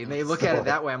 Exactly. And they look at it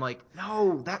that way. I'm like,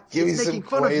 no, Give me it's some making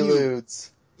fun of you.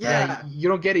 Quaaludes. Yeah. You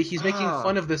don't get it. He's making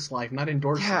fun of this life, not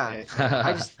endorsing it.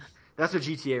 That's what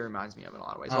GTA reminds me of in a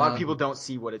lot of ways. A lot of people don't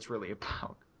see what it's really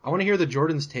about. I want to hear the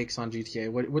Jordan's takes on GTA.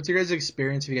 What's your guys'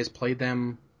 experience? Have you guys played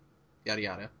them? Yada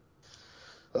yada.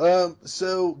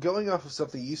 So going off of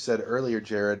something you said earlier,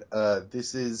 Jared,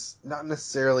 this is not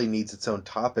necessarily needs its own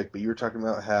topic, but you were talking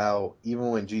about how even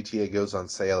when GTA goes on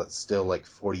sale, it's still like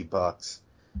 $40,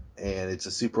 and it's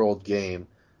a super old game.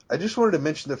 I just wanted to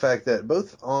mention the fact that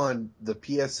both on the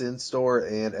PSN store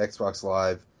and Xbox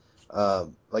Live,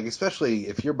 like especially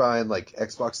if you're buying like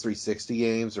Xbox 360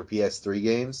 games or PS3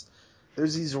 games,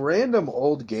 there's these random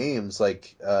old games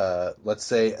like, let's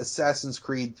say Assassin's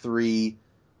Creed 3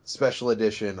 Special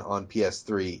Edition on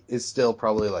PS3 is still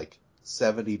probably like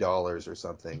 $70 or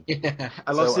something. Yeah.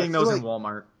 I love seeing those in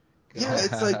Walmart. Yeah,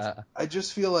 it's like, I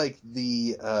just feel like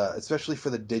especially for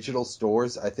the digital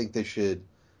stores, I think they should,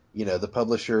 the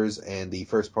publishers and the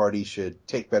first party should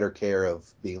take better care of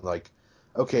being like,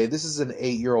 okay, this is an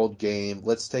 8-year-old game,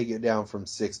 let's take it down from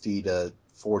 60 to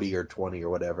 40 or 20 or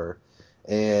whatever.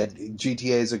 And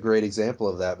GTA is a great example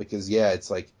of that because, yeah,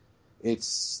 it's like,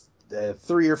 it's a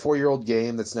 3 or 4-year-old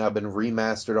game that's now been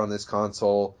remastered on this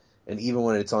console, and even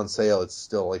when it's on sale, it's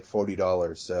still like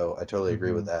 $40, so I totally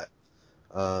agree with that.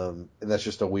 And that's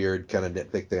just a weird kind of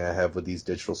nitpick thing I have with these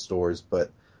digital stores.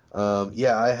 But,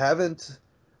 yeah, I haven't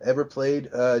ever played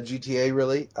GTA,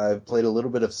 really. I've played a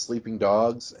little bit of Sleeping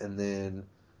Dogs, and then,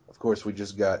 of course, we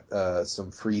just got some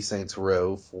free Saints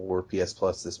Row for PS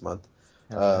Plus this month.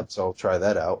 So I'll try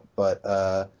that out.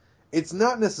 But it's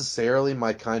not necessarily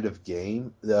my kind of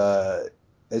game.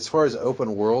 As far as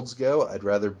open worlds go, I'd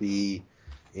rather be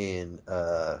in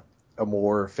a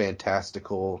more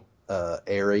fantastical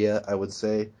area, I would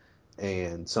say,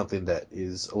 and something that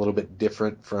is a little bit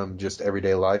different from just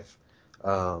everyday life.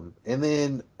 And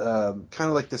then kind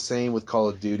of like the same with Call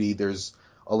of Duty, there's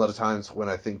a lot of times when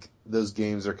I think those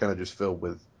games are kind of just filled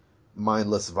with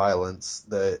mindless violence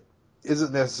that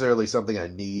isn't necessarily something I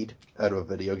need out of a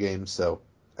video game, so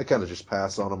I kind of just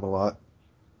pass on them a lot.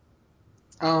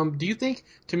 Do you think,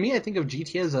 to me, I think of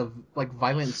GTA as of like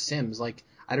violent Sims. Like,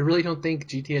 I really don't think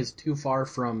GTA is too far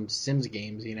from Sims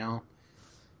games,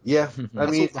 Yeah, I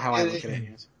mean, how I look at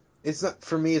it. It's not,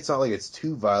 for me, it's not like it's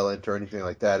too violent or anything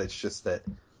like that. It's just that,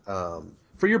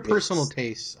 for your personal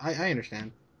taste, I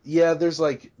understand. Yeah, there's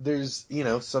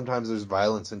sometimes there's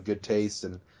violence and good taste,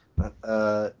 and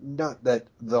not that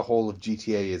the whole of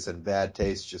GTA is in bad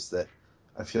taste, just that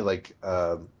I feel like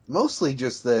mostly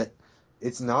just that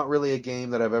it's not really a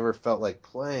game that I've ever felt like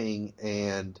playing,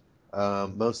 and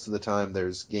most of the time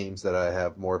there's games that I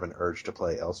have more of an urge to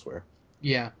play elsewhere.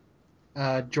 Yeah.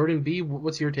 Jordan B.,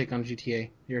 what's your take on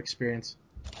GTA, your experience?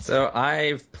 So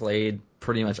I've played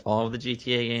pretty much all of the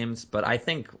GTA games, but I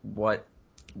think what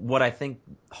I think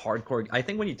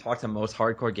when you talk to most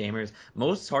hardcore gamers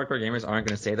aren't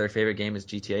going to say their favorite game is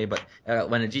GTA, but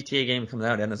when a GTA game comes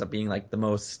out, it ends up being like the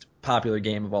most popular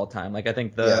game of all time. Like I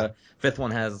think the fifth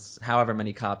one has however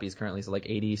many copies currently, so like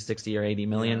 80, 60 or 80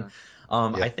 million.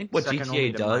 Yeah. I think what Second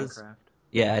GTA does,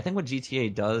 I think what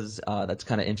GTA does that's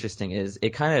kind of interesting is it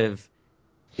kind of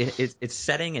its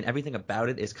setting and everything about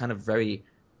it is kind of very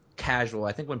casual.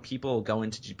 I think when people go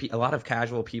into a lot of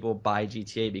casual people buy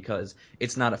GTA because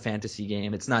it's not a fantasy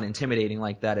game. It's not intimidating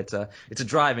like that. It's a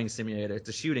driving simulator. It's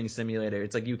a shooting simulator.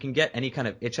 It's like you can get any kind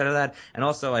of itch out of that. And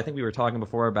also, I think we were talking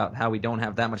before about how we don't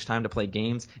have that much time to play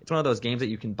games. It's one of those games that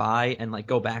you can buy and like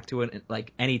go back to it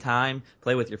like anytime,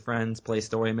 play with your friends, play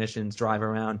story missions, drive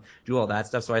around, do all that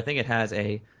stuff. So I think it has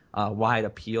a wide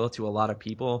appeal to a lot of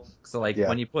people. So like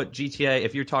when you put GTA,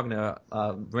 if you're talking to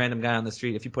a random guy on the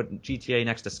street, if you put GTA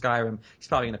next to Skyrim, he's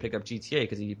probably going to pick up GTA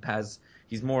because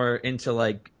he's more into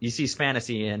like, he sees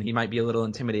fantasy and he might be a little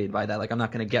intimidated by that. Like I'm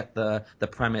not going to get the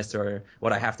premise or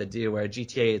what I have to do, where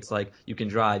GTA it's like you can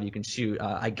drive, you can shoot.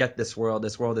 I get this world.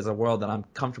 This world is a world that I'm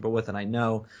comfortable with and I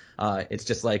know. It's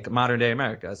just like modern day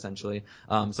America essentially.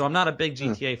 So I'm not a big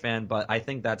GTA fan, but I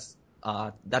think that's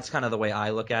kind of the way I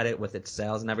look at it with its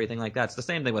sales and everything like that. It's the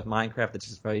same thing with Minecraft. It's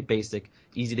just very basic,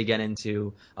 easy to get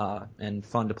into, and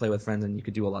fun to play with friends, and you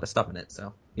could do a lot of stuff in it.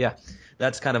 So yeah,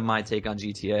 that's kind of my take on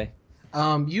GTA.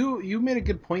 You made a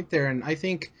good point there, and I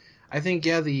think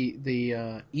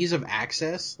the ease of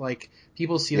access, like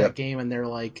people see that game and they're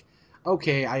like,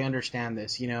 okay, I understand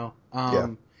this,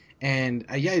 And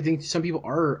yeah, I think some people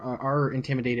are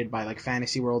intimidated by like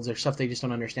fantasy worlds or stuff they just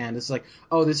don't understand. It's like,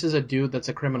 oh, this is a dude that's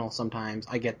a criminal sometimes.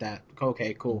 I get that.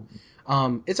 Okay, cool.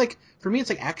 It's like, for me, it's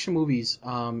like action movies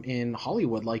in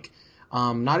Hollywood. Like,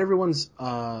 not everyone's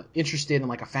interested in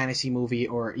like a fantasy movie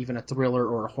or even a thriller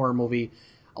or a horror movie.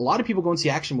 A lot of people go and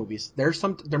see action movies. They're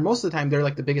most of the time they're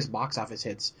like the biggest box office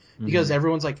hits because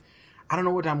everyone's like, I don't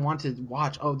know what I want to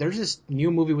watch. Oh, there's this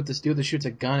new movie with this dude that shoots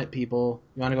a gun at people.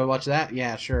 You want to go watch that?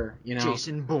 Yeah, sure. You know,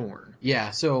 Jason Bourne.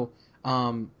 Yeah. So,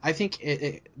 I think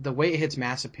the way it hits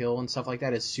mass appeal and stuff like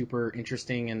that is super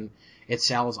interesting, and it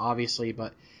sells obviously.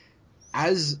 But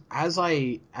as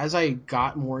I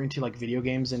got more into like video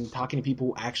games and talking to people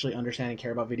who actually understand and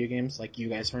care about video games, like you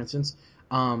guys, for instance,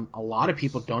 a lot of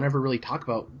people don't ever really talk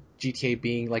about GTA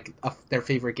being like their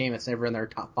favorite game. It's never in their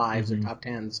top fives or top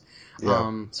tens.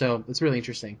 Yeah. So it's really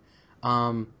interesting.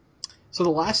 So the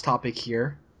last topic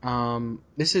here,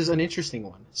 this is an interesting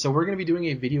one. So we're going to be doing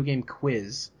a video game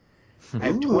quiz. I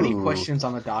have 20 Ooh. questions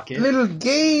on the docket. Little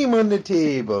game on the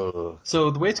table.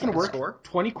 So the way it's going to work, Score?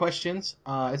 20 questions.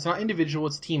 It's not individual,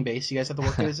 it's team-based. You guys have to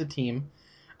work it as a team.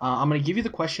 I'm going to give you the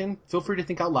question. Feel free to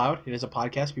think out loud. It is a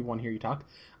podcast. We want to hear you talk.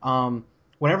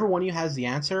 Whenever one of you has the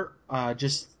answer,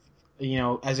 just,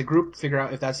 as a group, figure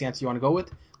out if that's the answer you want to go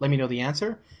with. Let me know the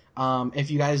answer. If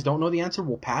you guys don't know the answer,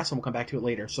 we'll pass and we'll come back to it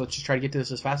later. So let's just try to get to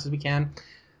this as fast as we can.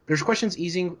 There's questions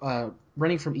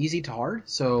running from easy to hard.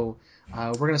 So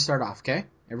we're going to start off, okay?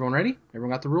 Everyone ready? Everyone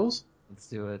got the rules? Let's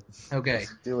do it. Okay.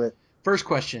 Let's do it. First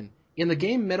question. In the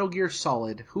game Metal Gear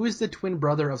Solid, who is the twin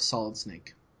brother of Solid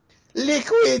Snake?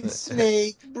 Liquid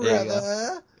Snake, There you go.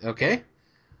 brother. Okay.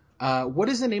 What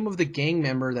is the name of the gang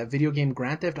member that video game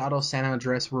Grand Theft Auto San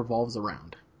Andreas revolves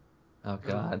around? Oh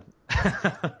God.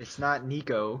 It's not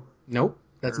Nico. Nope.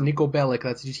 That's Sure. Nico Bellic.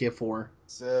 That's GTA 4.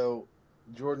 So,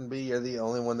 Jordan B, you're the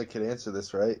only one that could answer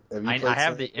this, right? Have you I played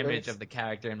have San the image Andreas? of the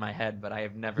character in my head, but I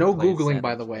have never. No played Googling, San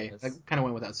by the way. Andreas. That kind of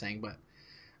went without saying,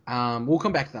 but we'll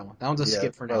come back to that one. That one's a Yeah,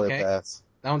 skip for now, probably okay? pass.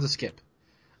 That one's a skip.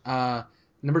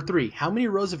 Number 3. How many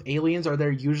rows of aliens are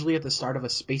there usually at the start of a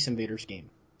Space Invaders game?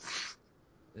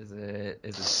 Is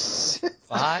it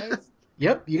 5?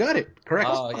 Yep, you got it. Correct.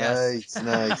 Oh yes.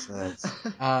 Nice.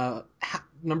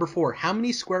 Number 4. How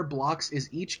many square blocks is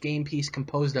each game piece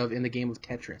composed of in the game of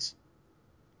Tetris?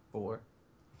 4.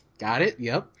 Got it.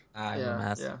 Yep. I'm a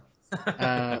master.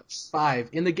 5.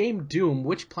 In the game Doom,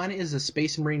 which planet is the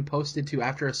Space Marine posted to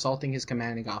after assaulting his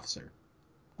commanding officer?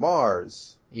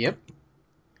 Mars. Yep.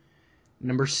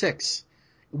 Number 6.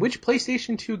 Which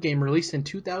PlayStation 2 game released in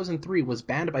 2003 was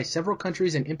banned by several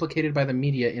countries and implicated by the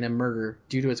media in a murder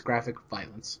due to its graphic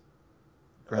violence?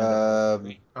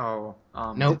 Um, Oh.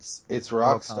 Nope. It's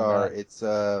Rockstar. Kombat. It's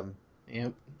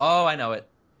Yep. Oh, I know it.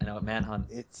 Manhunt.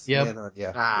 It's Yep. Manhunt,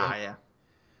 yeah. Yeah.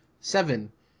 7.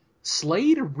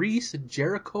 Slade, Reese,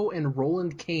 Jericho, and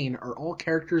Roland Kane are all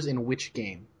characters in which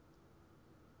game?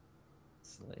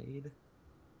 Slade.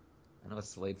 I know it's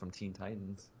Slade from Teen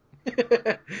Titans.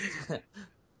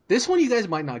 This one you guys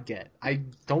might not get. I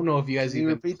don't know if you guys Can you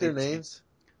even repeat their played this game. names?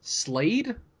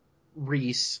 Slade,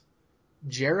 Reese,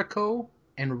 Jericho,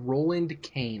 and Roland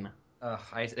Kane.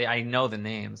 I know the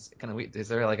names. Is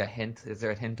there like a hint? Is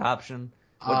there a hint option?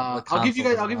 What I'll give you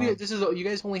guys. console I'll give is you. it This is. You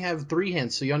guys only have 3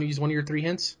 hints, so you want to use one of your 3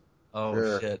 hints. on? Oh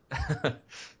Sure. shit.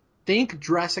 Think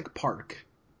Jurassic Park.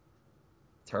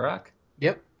 Turok?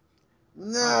 Yep.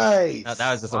 Nice. No,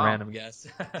 that was just a Wow. random guess.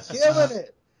 Killing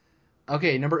it.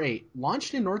 Okay, number 8.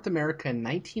 Launched in North America in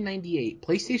 1998,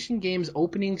 PlayStation Games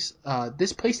openings.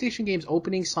 This PlayStation Games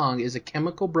opening song is a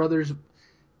Chemical Brothers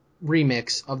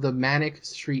remix of the Manic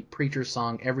Street Preacher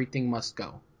song "Everything Must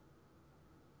Go."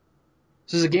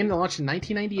 So this is a game that launched in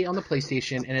 1998 on the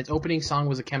PlayStation, and its opening song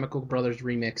was a Chemical Brothers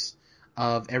remix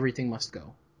of "Everything Must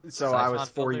Go." So I was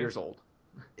Siphon 4 filter? years old.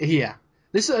 Yeah,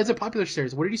 this is it's a popular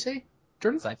series. What did you say,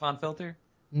 Jordan? Siphon filter?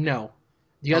 No.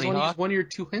 Do you guys Tony want to use Hawk? one of your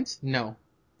 2 hints? No.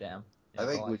 Damn. I think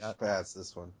That's all we should pass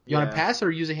this one. You want Yeah. to pass or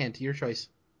use a hint? Your choice.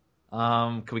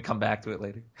 Can we come back to it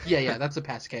later? Yeah, that's a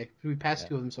pass. Okay, we passed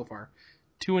 2 of them so far.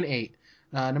 2 and 8.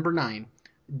 Number 9.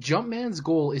 Jumpman's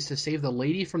goal is to save the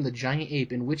lady from the giant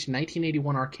ape in which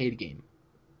 1981 arcade game?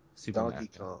 Super Donkey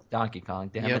Mario. Kong. Donkey Kong.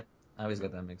 Damn Yep. it. I always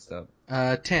get that mixed up.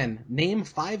 10. Name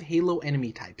 5 Halo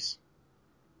enemy types.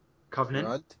 Covenant.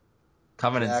 Grunt,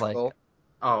 Covenant's Jackal, like,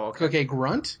 Oh, okay. Okay,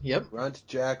 Grunt. Yep. Grunt,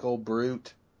 Jackal,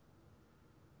 Brute.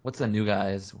 what's the new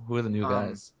guys? Who are the new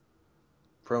guys?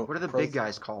 Pro, What are the big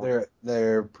guys called? They're Those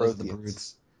are the Protheans.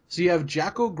 brutes. So you have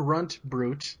Jackal, Grunt,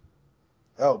 Brute.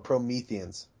 Oh,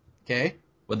 Prometheans. Okay.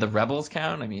 Would the rebels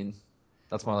count? I mean,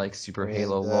 that's more like Super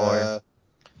Halo And, lore.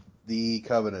 The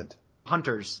Covenant.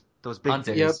 Hunters. Those big.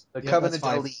 Hunters. Yep. The Yep, Covenant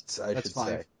that's 5. Elites, I That's should 5.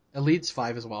 say. Elite's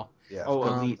 5 as well. Yeah. Oh,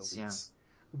 Elites, yeah.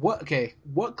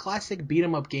 What classic beat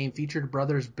 'em up game featured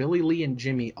brothers Billy Lee and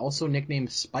Jimmy, also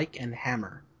nicknamed Spike and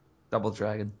Hammer? Double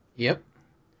Dragon. Yep.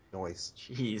 Noise.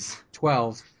 Jeez.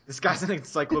 12. This guy's an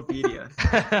encyclopedia.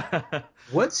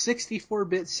 What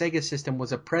 64-bit Sega system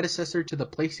was a predecessor to the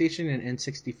PlayStation and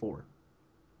N64?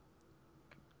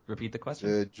 Repeat the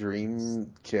question. The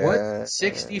Dreamcast. What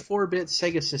 64-bit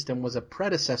Sega system was a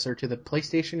predecessor to the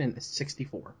PlayStation and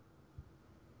 64?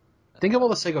 Think of all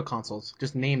the Sega consoles.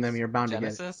 Just name them. You're bound to get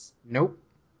it. Genesis. Nope.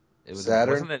 It was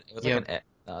Saturn? Wasn't it? It was Yep. like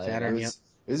an Saturn, It yep. was,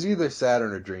 it was either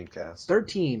Saturn or Dreamcast.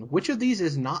 13. Which of these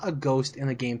is not a ghost in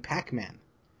the game Pac-Man?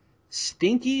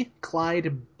 Stinky,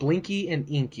 Clyde, Blinky, and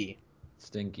Inky.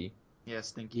 Stinky. Yeah,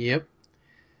 stinky. Yep.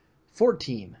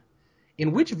 14.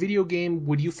 In which video game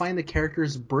would you find the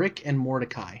characters Brick and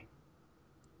Mordecai?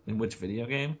 In which video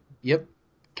game? Yep.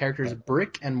 Characters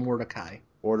Brick and Mordecai.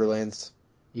 Borderlands.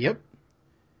 Yep.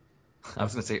 I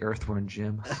was gonna say Earthworm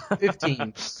Jim.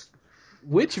 15.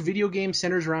 Which video game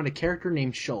centers around a character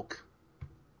named Shulk?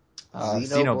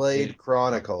 Xenoblade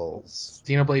Chronicles.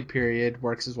 Xenoblade period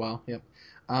works as well. Yep.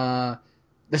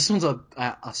 This one's a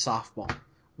softball.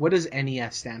 What does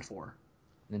NES stand for?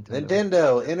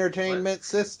 Nintendo Entertainment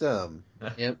System.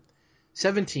 Yep.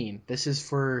 17. This is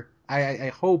for I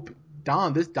hope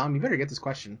Dom, you better get this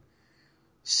question.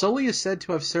 Sully is said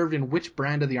to have served in which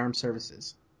brand of the armed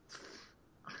services?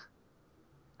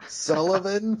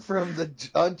 Sullivan from the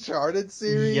Uncharted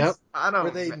series. Yep. I don't.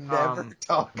 Where they never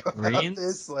talk about Marines?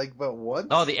 this, like, but once.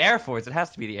 Oh, the Air Force. It has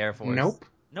to be the Air Force. Nope.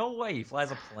 No way. He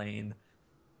flies a plane.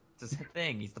 It's his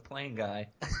thing. He's the plane guy.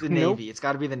 The Nope. Navy. It's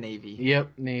got to be the Navy.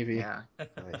 Yep, Navy. Yeah.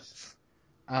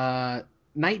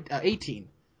 Nice. 18.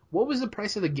 What was the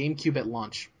price of the GameCube at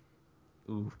launch?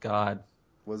 Ooh, God.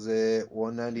 Was it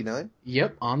 $199?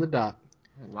 Yep, on the dot.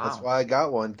 Wow. That's why I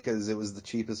got one, because it was the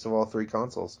cheapest of all three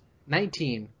consoles.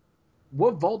 19.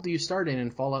 What vault do you start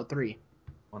in Fallout 3?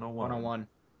 101. 101.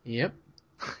 Yep.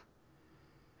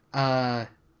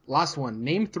 Last one.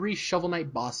 Name 3 Shovel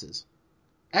Knight bosses.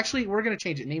 Actually, we're going to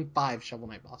change it. Name 5 Shovel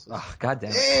Knight bosses. Oh, God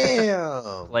damn it.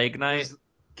 Damn! Plague Knight.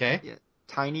 Okay. Yeah.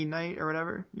 Tiny Knight or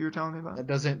whatever you were telling me about. That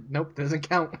doesn't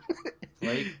count.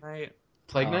 Plague Knight.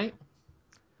 Plague Oh. Knight?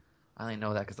 I only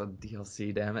know that because of the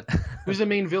DLC, damn it. Who's the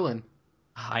main villain?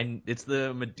 It's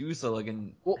the Medusa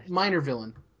looking. Well, minor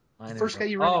villain. Minor first guy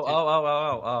you villain. run into.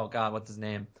 Oh, God, what's his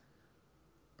name?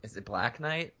 Is it Black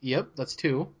Knight? Yep, that's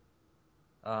 2.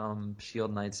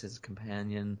 Shield Knight's his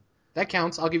companion. That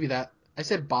counts. I'll give you that. I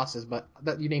said bosses, but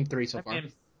you named 3 so far.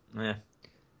 Yeah.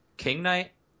 King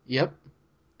Knight. Yep.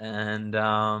 And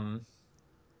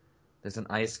there's an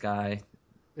ice guy.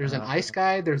 There's an ice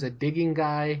guy. There's a digging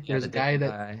guy. Yeah, There's the a guy digging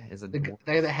that guy is a the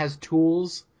guy that has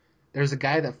tools. There's a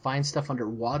guy that finds stuff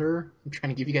underwater. I'm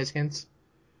trying to give you guys hints.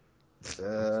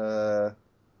 Uh,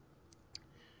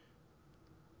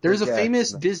 There's a Yeah,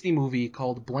 famous no. Disney movie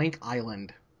called Blank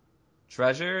Island.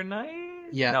 Treasure Knight.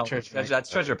 Yeah, no, Treasure Knight. That's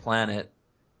Treasure Planet.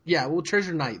 Yeah, well,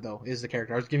 Treasure Knight though is the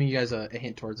character. I was giving you guys a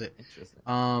hint towards it.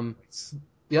 Interesting.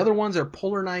 The other ones are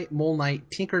Polar Knight, Mole Knight,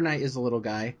 Tinker Knight is the little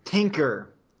guy,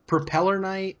 Tinker. Propeller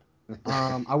Knight.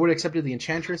 I would have accepted the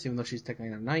Enchantress, even though she's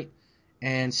technically not a knight,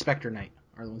 and Spectre Knight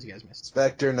are the ones you guys missed.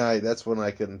 Spectre Knight, that's one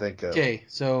I couldn't think of. Okay,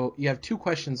 so you have 2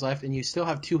 questions left, and you still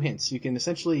have 2 hints. You can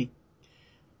essentially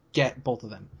get both of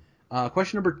them.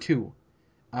 Question number 2.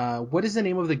 What is the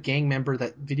name of the gang member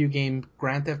that video game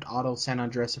Grand Theft Auto San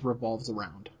Andreas revolves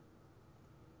around?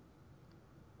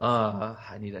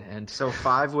 I need a hint. So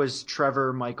 5 was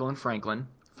Trevor, Michael, and Franklin.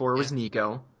 4 was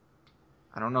Nico.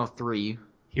 I don't know 3.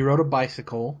 He rode a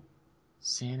bicycle.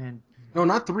 No,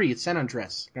 not 3. It's San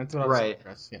Andreas. Grand Theft Auto Right. San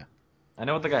Andreas, yeah. I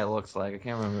know what the guy looks like. I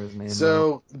can't remember his name.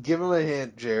 So, give him a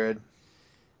hint, Jared.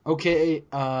 Okay,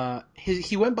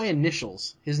 he went by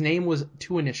initials. His name was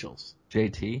 2 initials.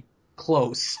 JT.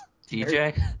 Close.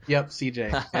 TJ. Yep, CJ.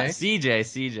 Okay?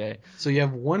 CJ. So you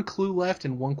have 1 clue left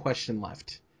and 1 question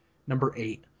left. Number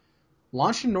 8.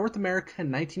 Launched in North America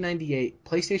in 1998,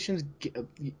 PlayStation's...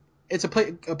 It's a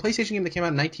PlayStation game that came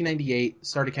out in 1998,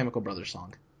 starred a Chemical Brothers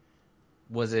song.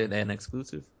 Was it an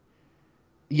exclusive?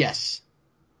 Yes.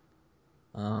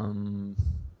 Oh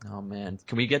man,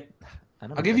 can we get?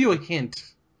 I'll give you a hint.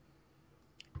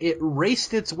 It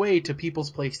raced its way to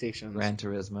people's PlayStations. Gran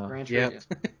Turismo. Yep.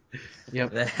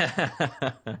 Yep. Yep.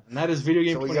 And that is video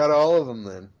game. So we 20. got all of them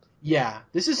then. Yeah,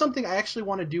 this is something I actually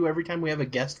want to do every time we have a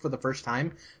guest for the first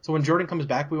time. So when Jordan comes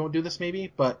back, we won't do this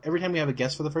maybe, but every time we have a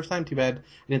guest for the first time, too bad I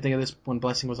didn't think of this when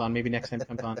Blessing was on. Maybe next time it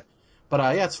comes on.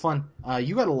 But yeah, it's fun.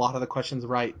 You got a lot of the questions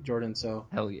right, Jordan, so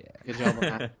Hell yeah. good job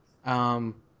on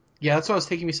that. Yeah, that's why it was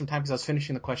taking me some time because I was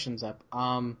finishing the questions up.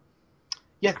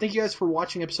 yeah, thank you guys for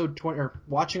watching episode 20, or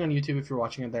watching on YouTube if you're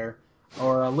watching it there,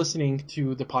 or listening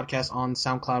to the podcast on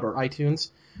SoundCloud or iTunes.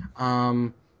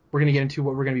 We're going to get into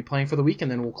what we're going to be playing for the week,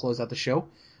 and then we'll close out the show.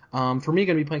 For me,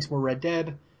 going to be playing some more Red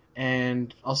Dead,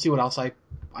 and I'll see what else I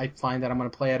find that I'm going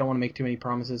to play. I don't want to make too many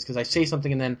promises, because I say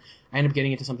something and then I end up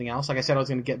getting into something else. Like I said, I was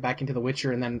going to get back into The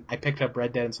Witcher, and then I picked up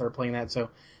Red Dead and started playing that, so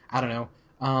I don't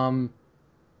know.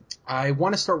 I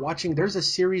want to start watching. There's a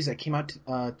series that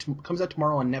comes out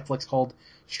tomorrow on Netflix called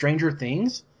Stranger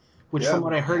Things, which from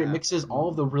what I heard, it mixes all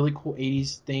of the really cool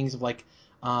 80s things of like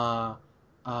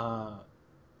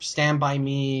Stand By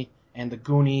Me and The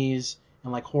Goonies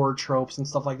and like horror tropes and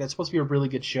stuff like that. It's supposed to be a really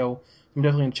good show. I'm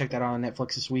definitely going to check that out on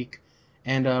Netflix this week.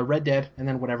 And Red Dead, and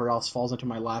then whatever else falls into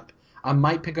my lap. I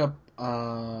might pick up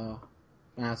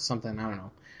something. I don't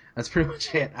know. That's pretty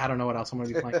much it. I don't know what else I'm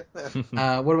going to be playing.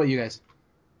 What about you guys?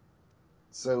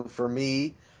 So for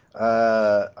me,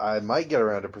 I might get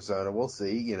around to Persona. We'll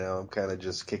see. You know, I'm kind of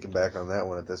just kicking back on that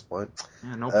one at this point.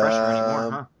 Yeah, no pressure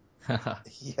anymore, huh?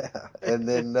 Yeah, and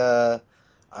then I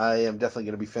am definitely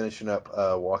going to be finishing up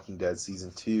Walking Dead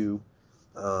season 2.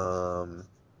 Let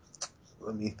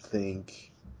me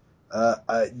think.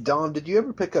 Dom, did you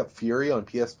ever pick up Fury on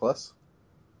PS Plus?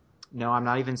 No, I'm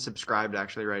not even subscribed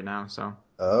actually right now. So.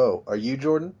 Oh, are you,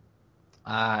 Jordan?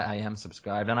 I am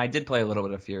subscribed, and I did play a little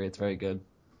bit of Fury. It's very good.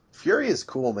 Fury is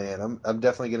cool, man. I'm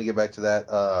definitely going to get back to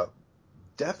that.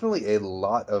 Definitely a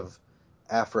lot of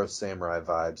Afro Samurai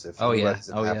vibes. If anybody's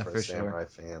an Afro Samurai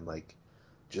fan, like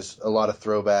just a lot of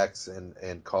throwbacks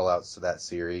and call outs to that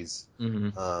series.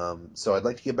 Mm-hmm. So I'd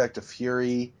like to get back to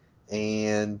Fury,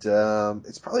 and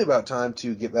it's probably about time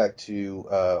to get back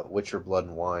to Witcher Blood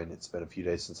and Wine. It's been a few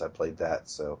days since I played that,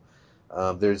 so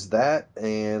there's that.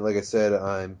 And like I said,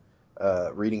 I'm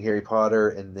reading Harry Potter,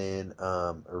 and then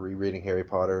rereading Harry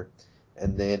Potter,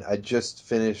 and then I just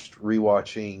finished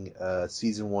rewatching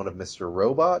season 1 of Mr.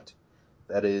 Robot.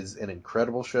 That is an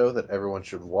incredible show that everyone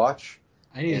should watch.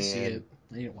 I need to see it.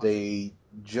 They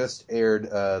just aired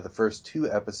the first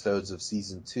 2 episodes of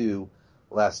season 2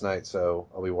 last night, so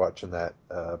I'll be watching that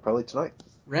probably tonight.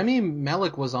 Remy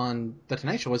Malek was on The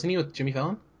Tonight Show, wasn't he, with Jimmy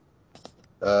Fallon?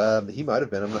 He might have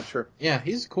been. I'm not sure. Yeah,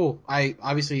 he's cool.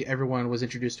 Obviously everyone was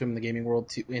introduced to him in the gaming world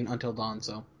in Until Dawn.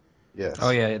 So. Yes.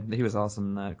 Oh yeah, he was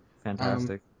awesome.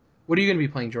 Fantastic. What are you going to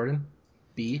be playing, Jordan?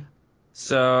 B.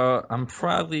 So I'm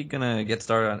probably gonna get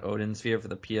started on Odin Sphere for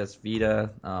the PS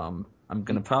Vita. I'm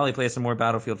gonna probably play some more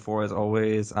Battlefield 4 as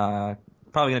always.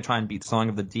 Probably gonna try and beat Song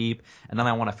of the Deep, and then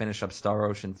I want to finish up Star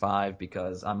Ocean 5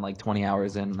 because I'm like 20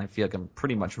 hours in, and I feel like I'm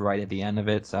pretty much right at the end of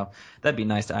it. So that'd be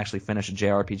nice to actually finish a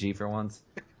JRPG for once.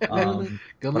 Good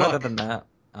but luck. other than that,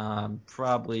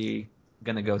 probably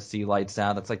gonna go see Lights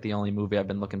Out. That's like the only movie I've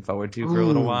been looking forward to for a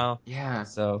little while. Yeah.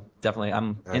 So definitely,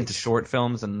 I'm into short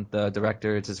films, and the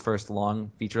director, it's his first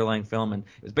long feature-length film, and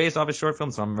it was based off his short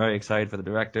film, so I'm very excited for the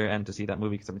director and to see that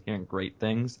movie because I've been hearing great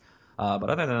things. But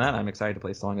other than that, I'm excited to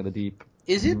play Song of the Deep.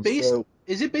 Is it based?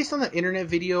 Is it based on the internet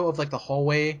video of like the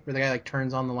hallway where the guy like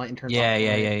turns on the light and turns off the light?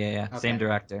 Yeah. Okay. Same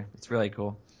director. It's really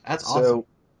cool. That's awesome. So,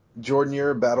 Jordan,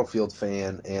 you're a Battlefield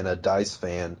fan and a DICE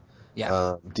fan.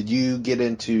 Yeah. Did you get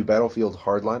into Battlefield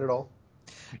Hardline at all?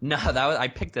 No, I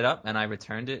picked it up and I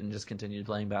returned it and just continued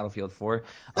playing Battlefield 4.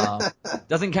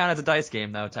 Doesn't count as a DICE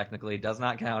game though. Technically, does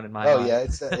not count in my. Oh yeah,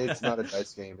 it's not a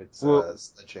DICE game. It's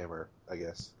Sledgehammer, I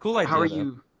guess. Cool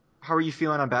idea. How are you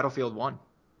feeling on Battlefield 1?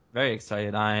 Very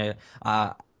excited. I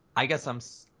guess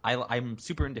I'm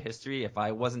super into history. If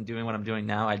I wasn't doing what I'm doing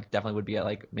now, I definitely would be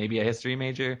maybe a history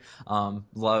major.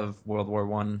 Love World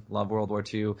War I, love World War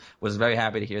II. Was very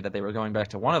happy to hear that they were going back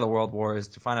to one of the world wars.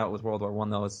 To find out it was World War I,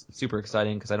 though, was super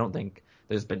exciting because I don't think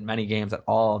there's been many games at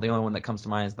all. The only one that comes to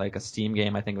mind is like a Steam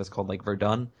game. I think it was called like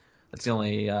Verdun. That's the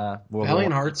only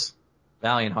Valiant Hearts.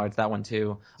 Valiant Hearts, that one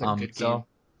too. So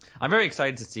I'm very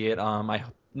excited to see it. I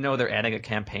know they're adding a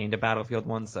campaign to Battlefield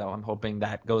 1, so I'm hoping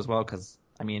that goes well because,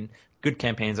 I mean, good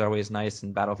campaigns are always nice,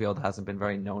 and Battlefield hasn't been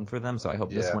very known for them, so I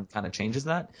hope this one kind of changes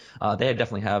that. They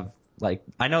definitely have,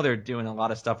 I know they're doing a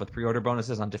lot of stuff with pre-order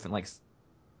bonuses on different,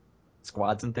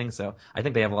 squads and things, so I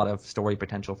think they have a lot of story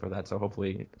potential for that, so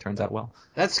hopefully it turns out well.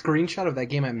 That screenshot of that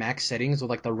game at max settings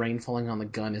with, the rain falling on the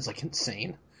gun is,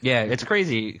 insane. Yeah, it's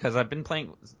crazy because I've been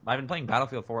playing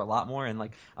Battlefield 4 a lot more, and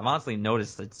I've honestly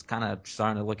noticed it's kind of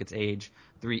starting to look its age.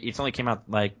 It's only came out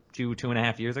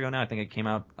 2.5 years ago now. I think it came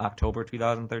out October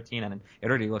 2013, and it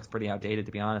already looks pretty outdated,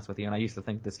 to be honest with you. And I used to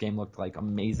think this game looked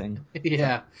amazing.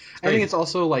 Yeah, I think it's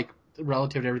also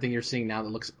relative to everything you're seeing now that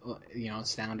looks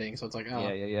astounding. So it's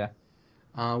Yeah.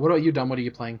 What about you, Dom? What are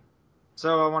you playing?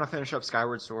 So I want to finish up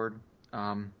Skyward Sword.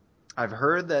 I've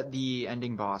heard that the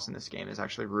ending boss in this game is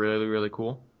actually really, really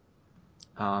cool.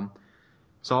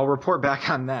 So I'll report back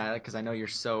on that because I know you're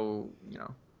so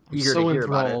I'm eager so to hear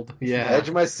enthralled. about it. Yeah. Edge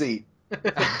of my seat.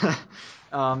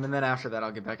 And then after that,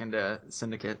 I'll get back into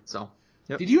Syndicate. So,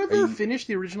 yep. Did you ever you- finish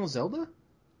the original Zelda?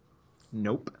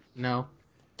 Nope. No.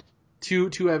 Too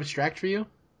abstract for you?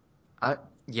 I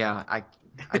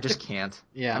just can't.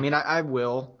 Yeah. I mean, I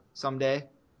will someday.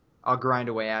 I'll grind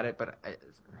away at it, but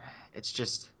it's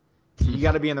just you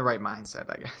got to be in the right mindset,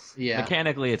 I guess. Yeah.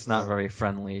 Mechanically, it's not very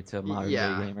friendly to modern day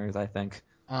Yeah. gamers, I think.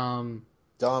 Dom,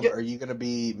 Yeah. are you going to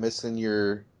be missing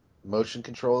your motion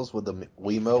controls with the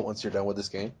Wiimote once you're done with this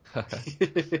game?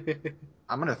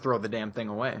 I'm gonna throw the damn thing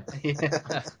away.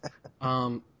 Yeah.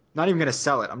 Not even gonna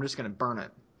sell it. I'm just gonna burn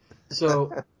it.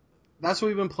 So that's what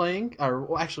we've been playing, or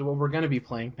well, actually what we're going to be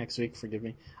playing next week, forgive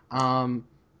me.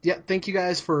 Yeah, thank you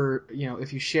guys for,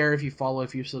 if you share, if you follow,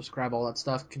 if you subscribe, all that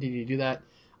stuff, continue to do that.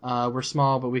 We're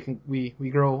small, but we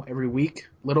grow every week,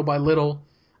 little by little.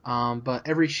 But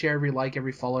every share, every like,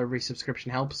 every follow, every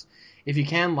subscription helps. If you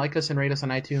can, like us and rate us on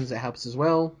iTunes, it helps as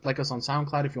well. Like us on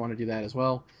SoundCloud if you want to do that as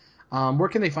well. Where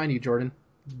can they find you, Jordan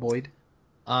Boyd?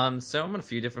 So I'm in a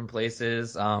few different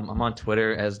places. I'm on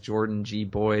Twitter as Jordan G.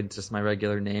 Boyd, just my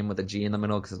regular name with a G in the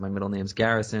middle because my middle name's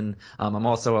Garrison. I'm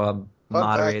also a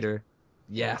moderator.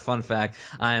 Yeah, fun fact.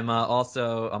 I'm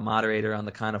also a moderator on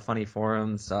the Kind of Funny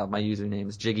forums. My username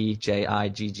is Jiggy, Jiggy.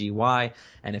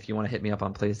 And if you want to hit me up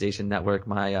on PlayStation Network,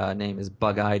 my name is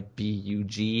Bugeyed,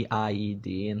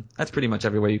 Bugied. And that's pretty much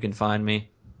everywhere you can find me.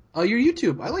 Your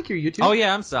YouTube. I like your YouTube. Oh,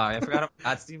 yeah, I'm sorry. I forgot.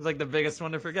 That seems like the biggest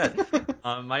one to forget.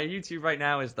 My YouTube right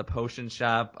now is The Potion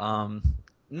Shop.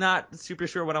 Not super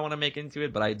sure what I want to make into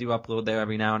it, but I do upload there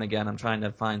every now and again. I'm trying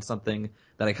to find something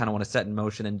that I kind of want to set in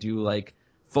motion and do, like,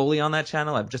 fully on that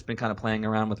channel. I've just been kind of playing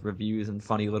around with reviews and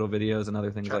funny little videos and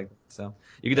other things like that. So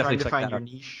you can definitely check that out. Trying to find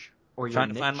your niche or your Trying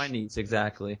niche. to find my niche,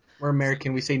 exactly. We're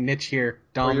American. We say niche here.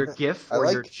 Dom. Or your GIF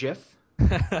or your GIF.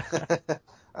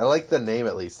 I like the name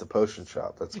at least, the Potion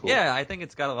Shop. That's cool. Yeah, I think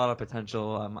it's got a lot of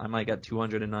potential. I might get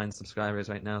 209 subscribers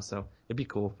right now, so it'd be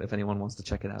cool if anyone wants to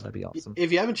check it out. That'd be awesome.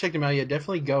 If you haven't checked him out yet,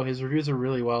 definitely go. His reviews are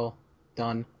really well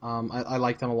done. I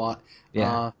like them a lot.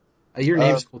 Yeah. Your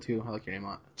name's cool too. I like your name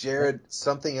a lot. Jared,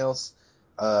 something else.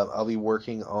 I'll be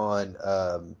working on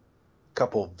a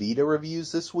couple Vita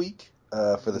reviews this week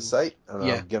for the site. And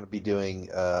Yeah. I'm going to be doing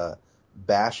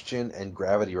Bastion and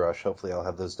Gravity Rush. Hopefully I'll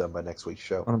have those done by next week's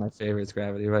show. One of my favorites,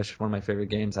 Gravity Rush. One of my favorite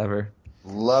games ever.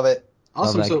 Love it.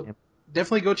 Awesome. Love that So game.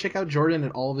 definitely go check out Jordan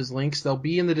and all of his links. They'll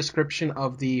be in the description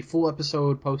of the full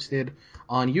episode posted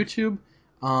on YouTube.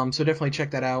 So definitely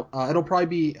check that out. It'll probably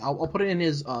be. I'll put it in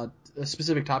his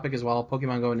specific topic as well.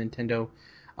 Pokemon Go and Nintendo.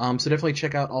 So definitely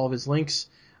check out all of his links.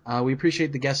 We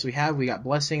appreciate the guests we have. We got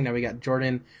Blessing, now we got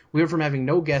Jordan. We went from having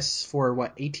no guests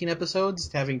for 18 episodes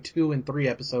to having 2 and 3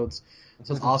 episodes.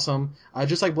 So it's awesome.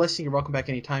 Just like Blessing, you're welcome back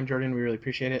anytime, Jordan. We really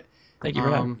appreciate it. Thank you for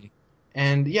having me.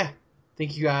 And yeah,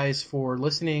 thank you guys for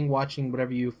listening, watching,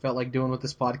 whatever you felt like doing with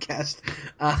this podcast.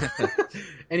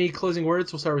 Any closing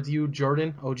words? We'll start with you,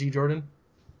 Jordan, OG Jordan.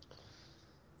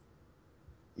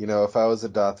 You know, if I was a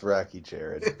Dothraki,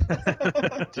 Jared,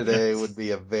 today would be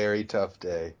a very tough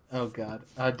day. Oh, God.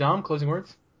 Dom, closing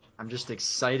words? I'm just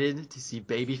excited to see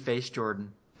babyface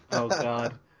Jordan. Oh,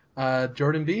 God.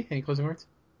 Jordan B., any closing words?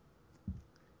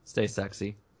 Stay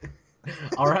sexy.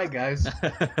 All right, guys.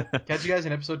 Catch you guys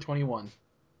in episode 21.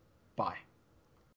 Bye.